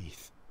its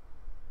teeth.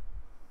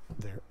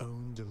 Their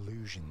own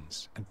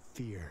delusions and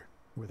fear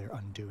were their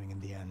undoing in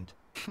the end.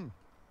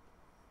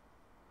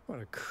 What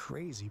a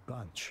crazy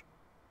bunch.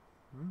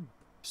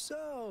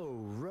 So,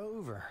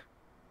 Rover,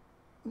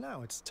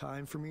 now it's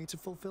time for me to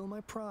fulfill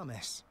my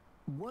promise.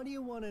 What do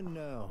you want to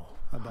know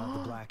about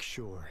the Black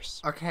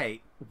Shores?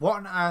 Okay, what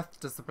on earth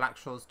does the Black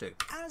Shores do?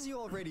 As you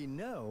already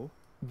know,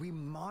 we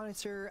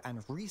monitor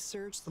and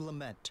research the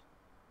Lament,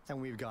 and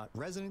we've got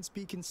resonance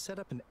beacons set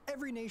up in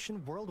every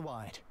nation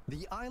worldwide.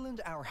 The island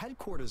our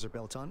headquarters are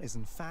built on is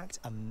in fact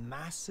a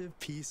massive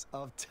piece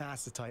of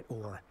tacitite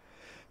ore,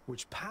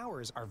 which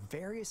powers our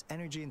various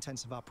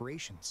energy-intensive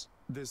operations.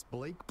 This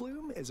Blake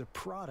Bloom is a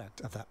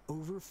product of that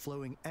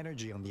overflowing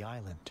energy on the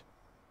island.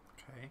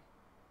 Okay.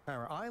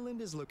 Our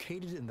island is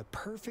located in the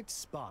perfect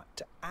spot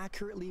to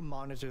accurately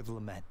monitor the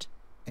Lament,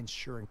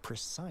 ensuring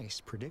precise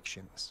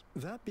predictions.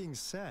 That being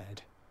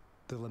said,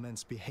 the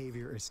Lament's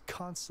behavior is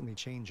constantly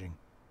changing,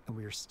 and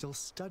we are still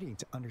studying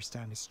to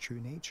understand its true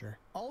nature.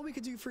 All we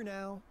can do for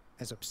now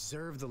is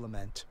observe the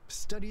Lament,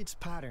 study its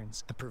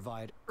patterns, and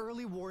provide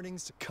early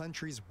warnings to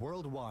countries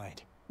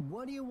worldwide.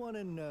 What do you want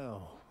to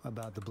know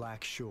about the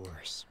Black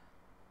Shores?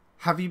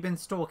 Have you been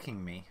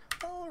stalking me?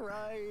 All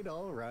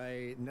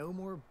right. No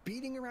more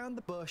beating around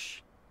the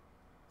bush.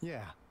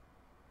 Yeah,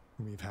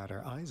 we've had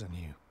our eyes on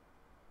you.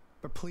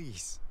 But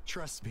please,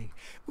 trust me,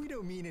 we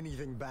don't mean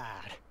anything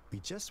bad. We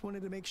just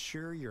wanted to make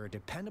sure you're a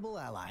dependable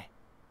ally.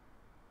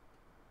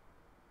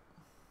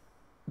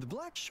 The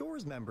Black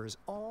Shores members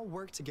all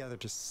work together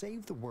to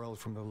save the world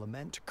from the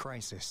Lament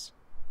crisis.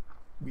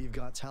 We've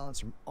got talents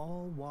from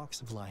all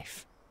walks of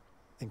life,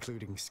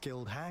 including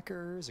skilled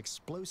hackers,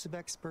 explosive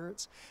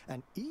experts,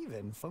 and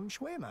even feng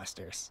shui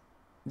masters.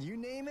 You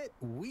name it,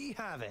 we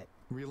have it.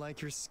 We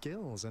like your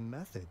skills and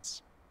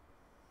methods.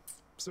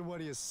 So what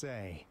do you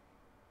say?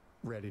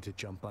 Ready to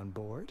jump on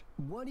board?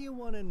 What do you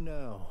want to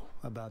know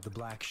about the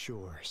Black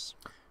Shores?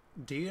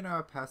 Do you know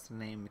a person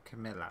named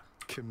Camilla?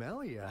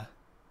 Camellia?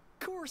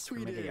 Of course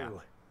we Camellia.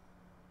 do.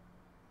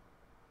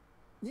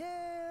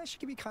 Yeah, Yeah, she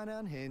can be kind of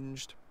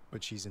unhinged,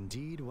 but she's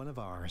indeed one of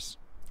ours.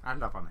 I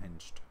love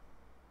Unhinged.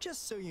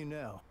 Just so you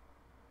know,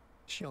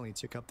 she only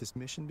took up this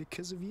mission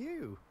because of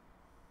you.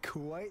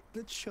 Quite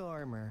the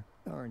charmer,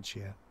 aren't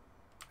you?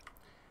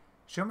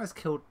 She almost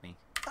killed me.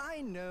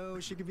 I know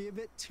she could be a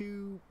bit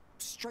too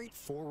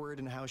straightforward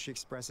in how she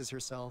expresses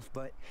herself,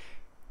 but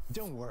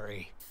don't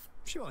worry.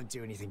 She won't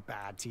do anything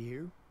bad to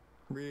you.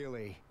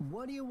 Really,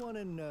 what do you want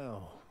to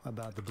know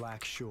about the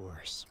Black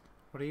Shores?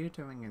 What are you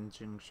doing in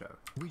Jingzhou?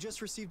 We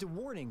just received a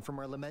warning from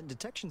our lament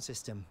detection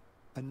system.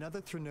 Another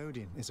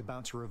Threnodian is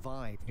about to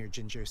revive near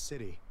Jingzhou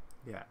City.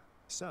 Yeah.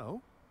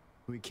 So,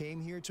 we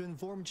came here to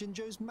inform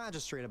Jingzhou's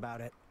magistrate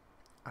about it.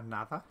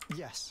 Another?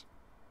 Yes.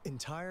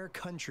 Entire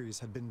countries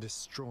have been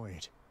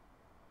destroyed.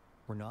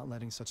 We're not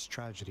letting such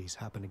tragedies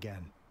happen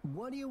again.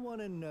 What do you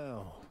want to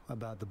know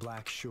about the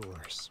Black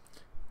Shores?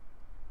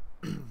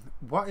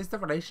 What is the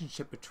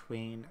relationship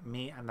between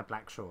me and the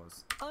Black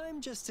Shores?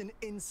 I'm just an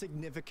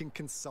insignificant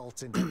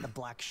consultant at the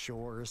Black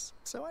Shores,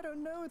 so I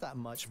don't know that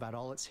much about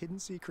all its hidden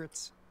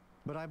secrets.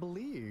 But I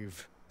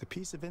believe the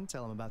piece of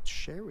intel I'm about to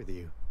share with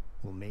you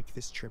will make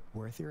this trip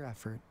worth your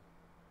effort.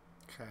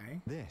 Okay.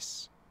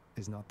 This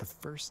is not the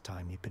first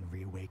time you've been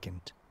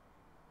reawakened.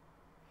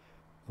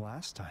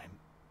 Last time,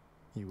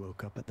 you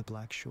woke up at the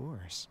Black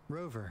Shores.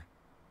 Rover,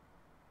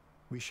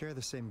 we share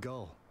the same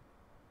goal.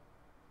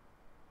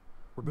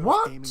 We're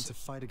both aiming to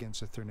fight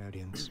against the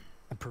Threnodians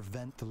and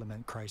prevent the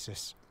Lament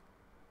crisis.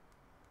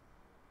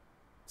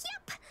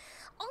 Yep!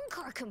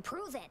 Onkar can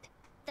prove it.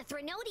 The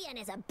Threnodian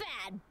is a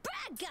bad,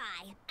 bad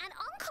guy, and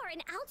Onkar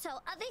and Alto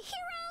are the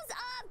heroes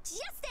of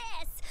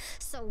justice!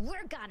 So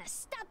we're gonna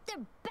stop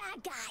the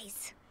bad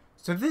guys!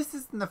 So this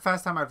isn't the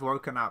first time I've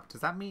woken up.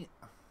 Does that mean...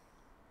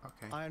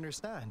 Okay. I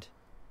understand.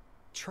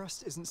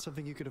 Trust isn't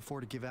something you could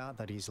afford to give out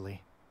that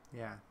easily.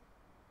 Yeah.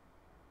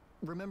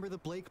 Remember the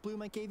Blake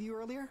bloom I gave you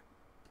earlier?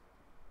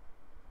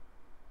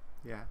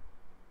 Yeah.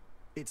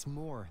 It's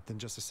more than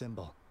just a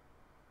symbol.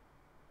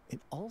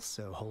 It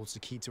also holds the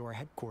key to our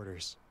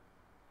headquarters.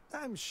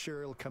 I'm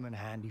sure it'll come in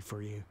handy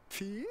for you.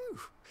 Phew!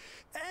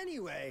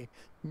 Anyway,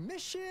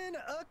 mission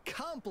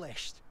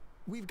accomplished!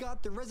 We've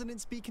got the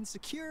resonance beacon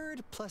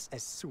secured, plus a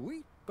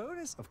sweet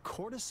bonus of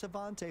Cortus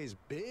Savante's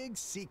big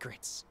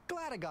secrets.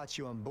 Glad I got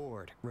you on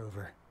board,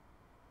 Rover.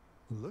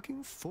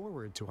 Looking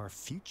forward to our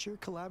future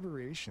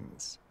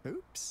collaborations.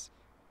 Oops,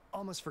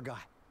 almost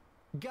forgot.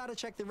 Gotta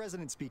check the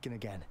resonance beacon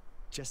again,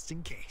 just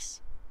in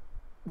case.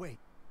 Wait,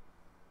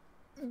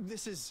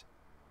 this is...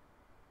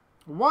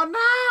 What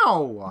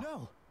now?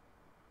 No,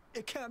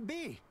 it can't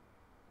be.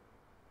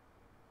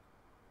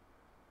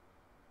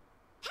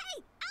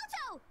 Hey,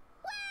 Alto!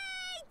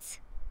 Wait!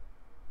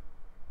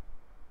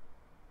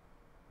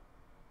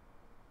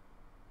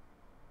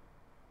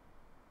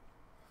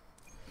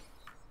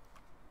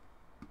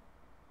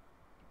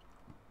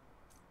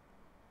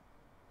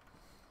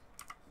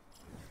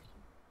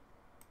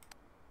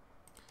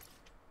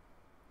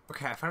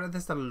 Okay, I found out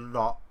there's a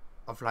lot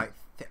of like...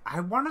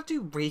 I want to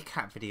do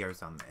recap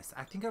videos on this.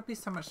 I think it'll be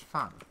so much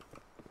fun.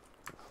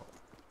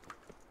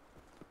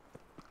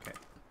 Okay.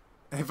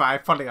 If I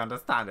fully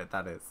understand it,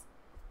 that is.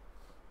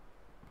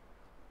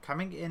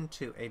 Coming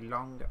into a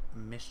long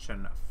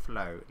mission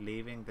flow,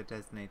 leaving the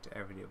designated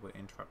area will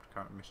interrupt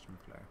current mission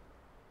flow.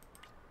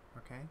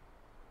 Okay.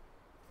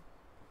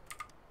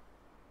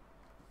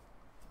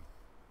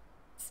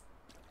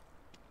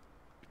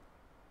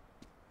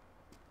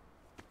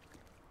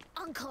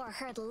 Onkar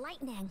heard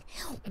lightning.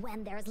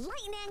 When there's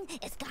lightning,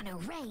 it's gonna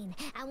rain.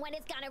 And when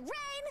it's gonna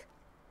rain,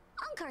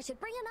 Onkar should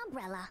bring an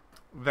umbrella.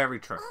 Very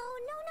true. Oh,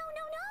 no.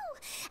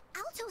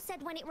 Alto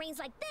said when it rains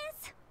like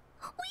this,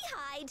 we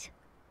hide.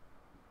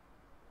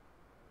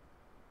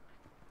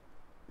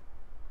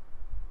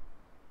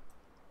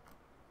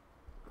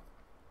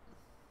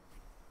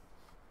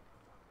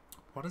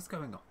 What is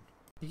going on?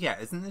 Yeah,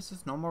 isn't this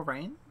just normal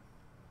rain?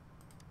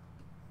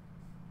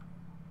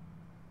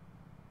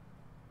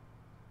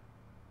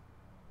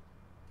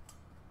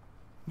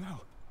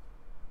 No.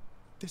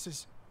 This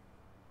is...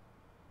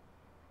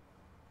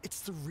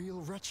 It's the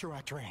real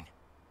Retroact rain.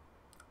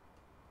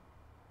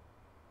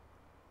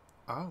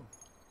 Oh.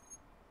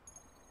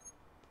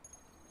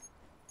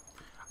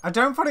 I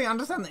don't fully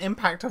understand the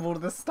impact of all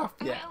of this stuff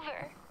yet.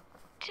 Rover,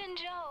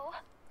 Jingzhou.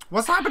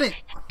 What's happening?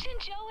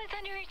 Jingzhou is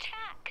under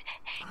attack.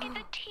 It's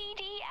a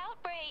TD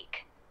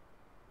outbreak.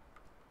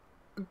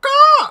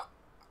 God!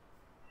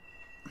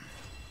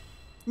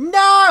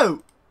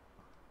 No!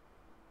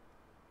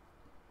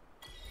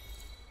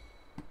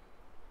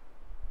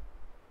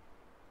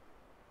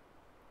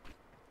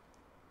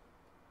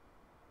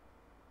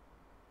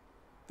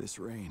 This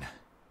rain,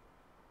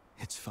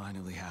 it's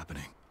finally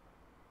happening.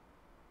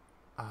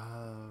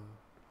 Oh.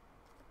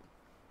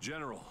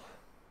 General.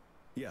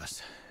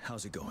 Yes,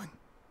 how's it going?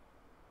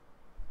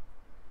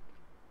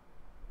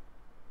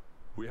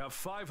 We have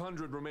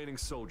 500 remaining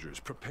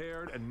soldiers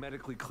prepared and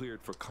medically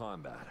cleared for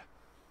combat.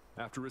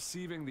 After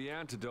receiving the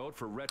antidote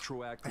for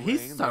Retroact rain,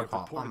 He's so they have hot.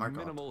 Oh reported my God.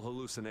 minimal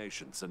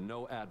hallucinations and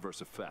no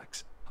adverse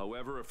effects.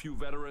 However, a few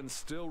veterans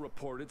still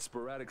reported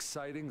sporadic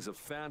sightings of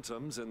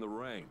phantoms in the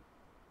rain.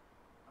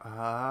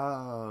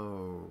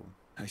 Oh.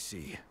 I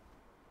see.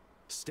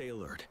 Stay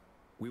alert.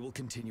 We will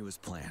continue as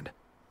planned.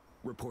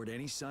 Report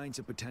any signs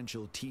of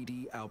potential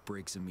TD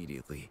outbreaks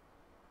immediately.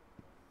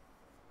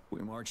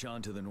 We march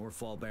on to the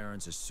Northfall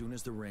Barrens as soon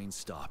as the rain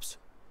stops.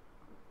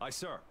 Aye,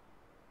 sir.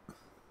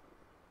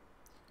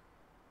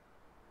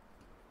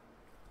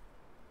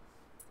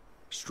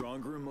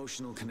 Stronger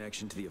emotional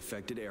connection to the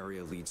affected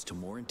area leads to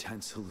more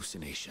intense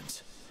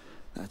hallucinations.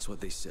 That's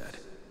what they said.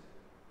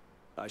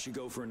 I should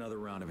go for another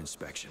round of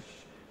inspection.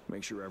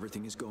 Make sure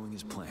everything is going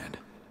as planned.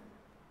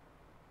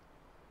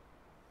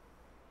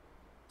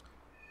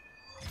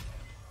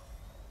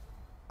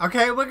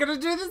 Okay, we're gonna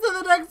do this in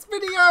the next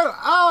video!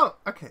 Oh!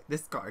 Okay,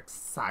 this got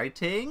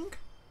exciting.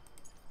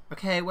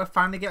 Okay, we're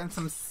finally getting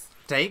some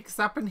stakes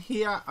up in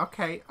here.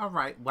 Okay,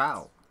 alright,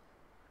 well.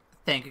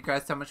 Thank you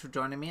guys so much for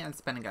joining me and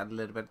spending a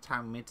little bit of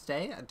time with me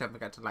today. And don't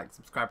forget to like,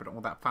 subscribe, and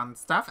all that fun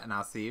stuff. And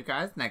I'll see you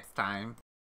guys next time.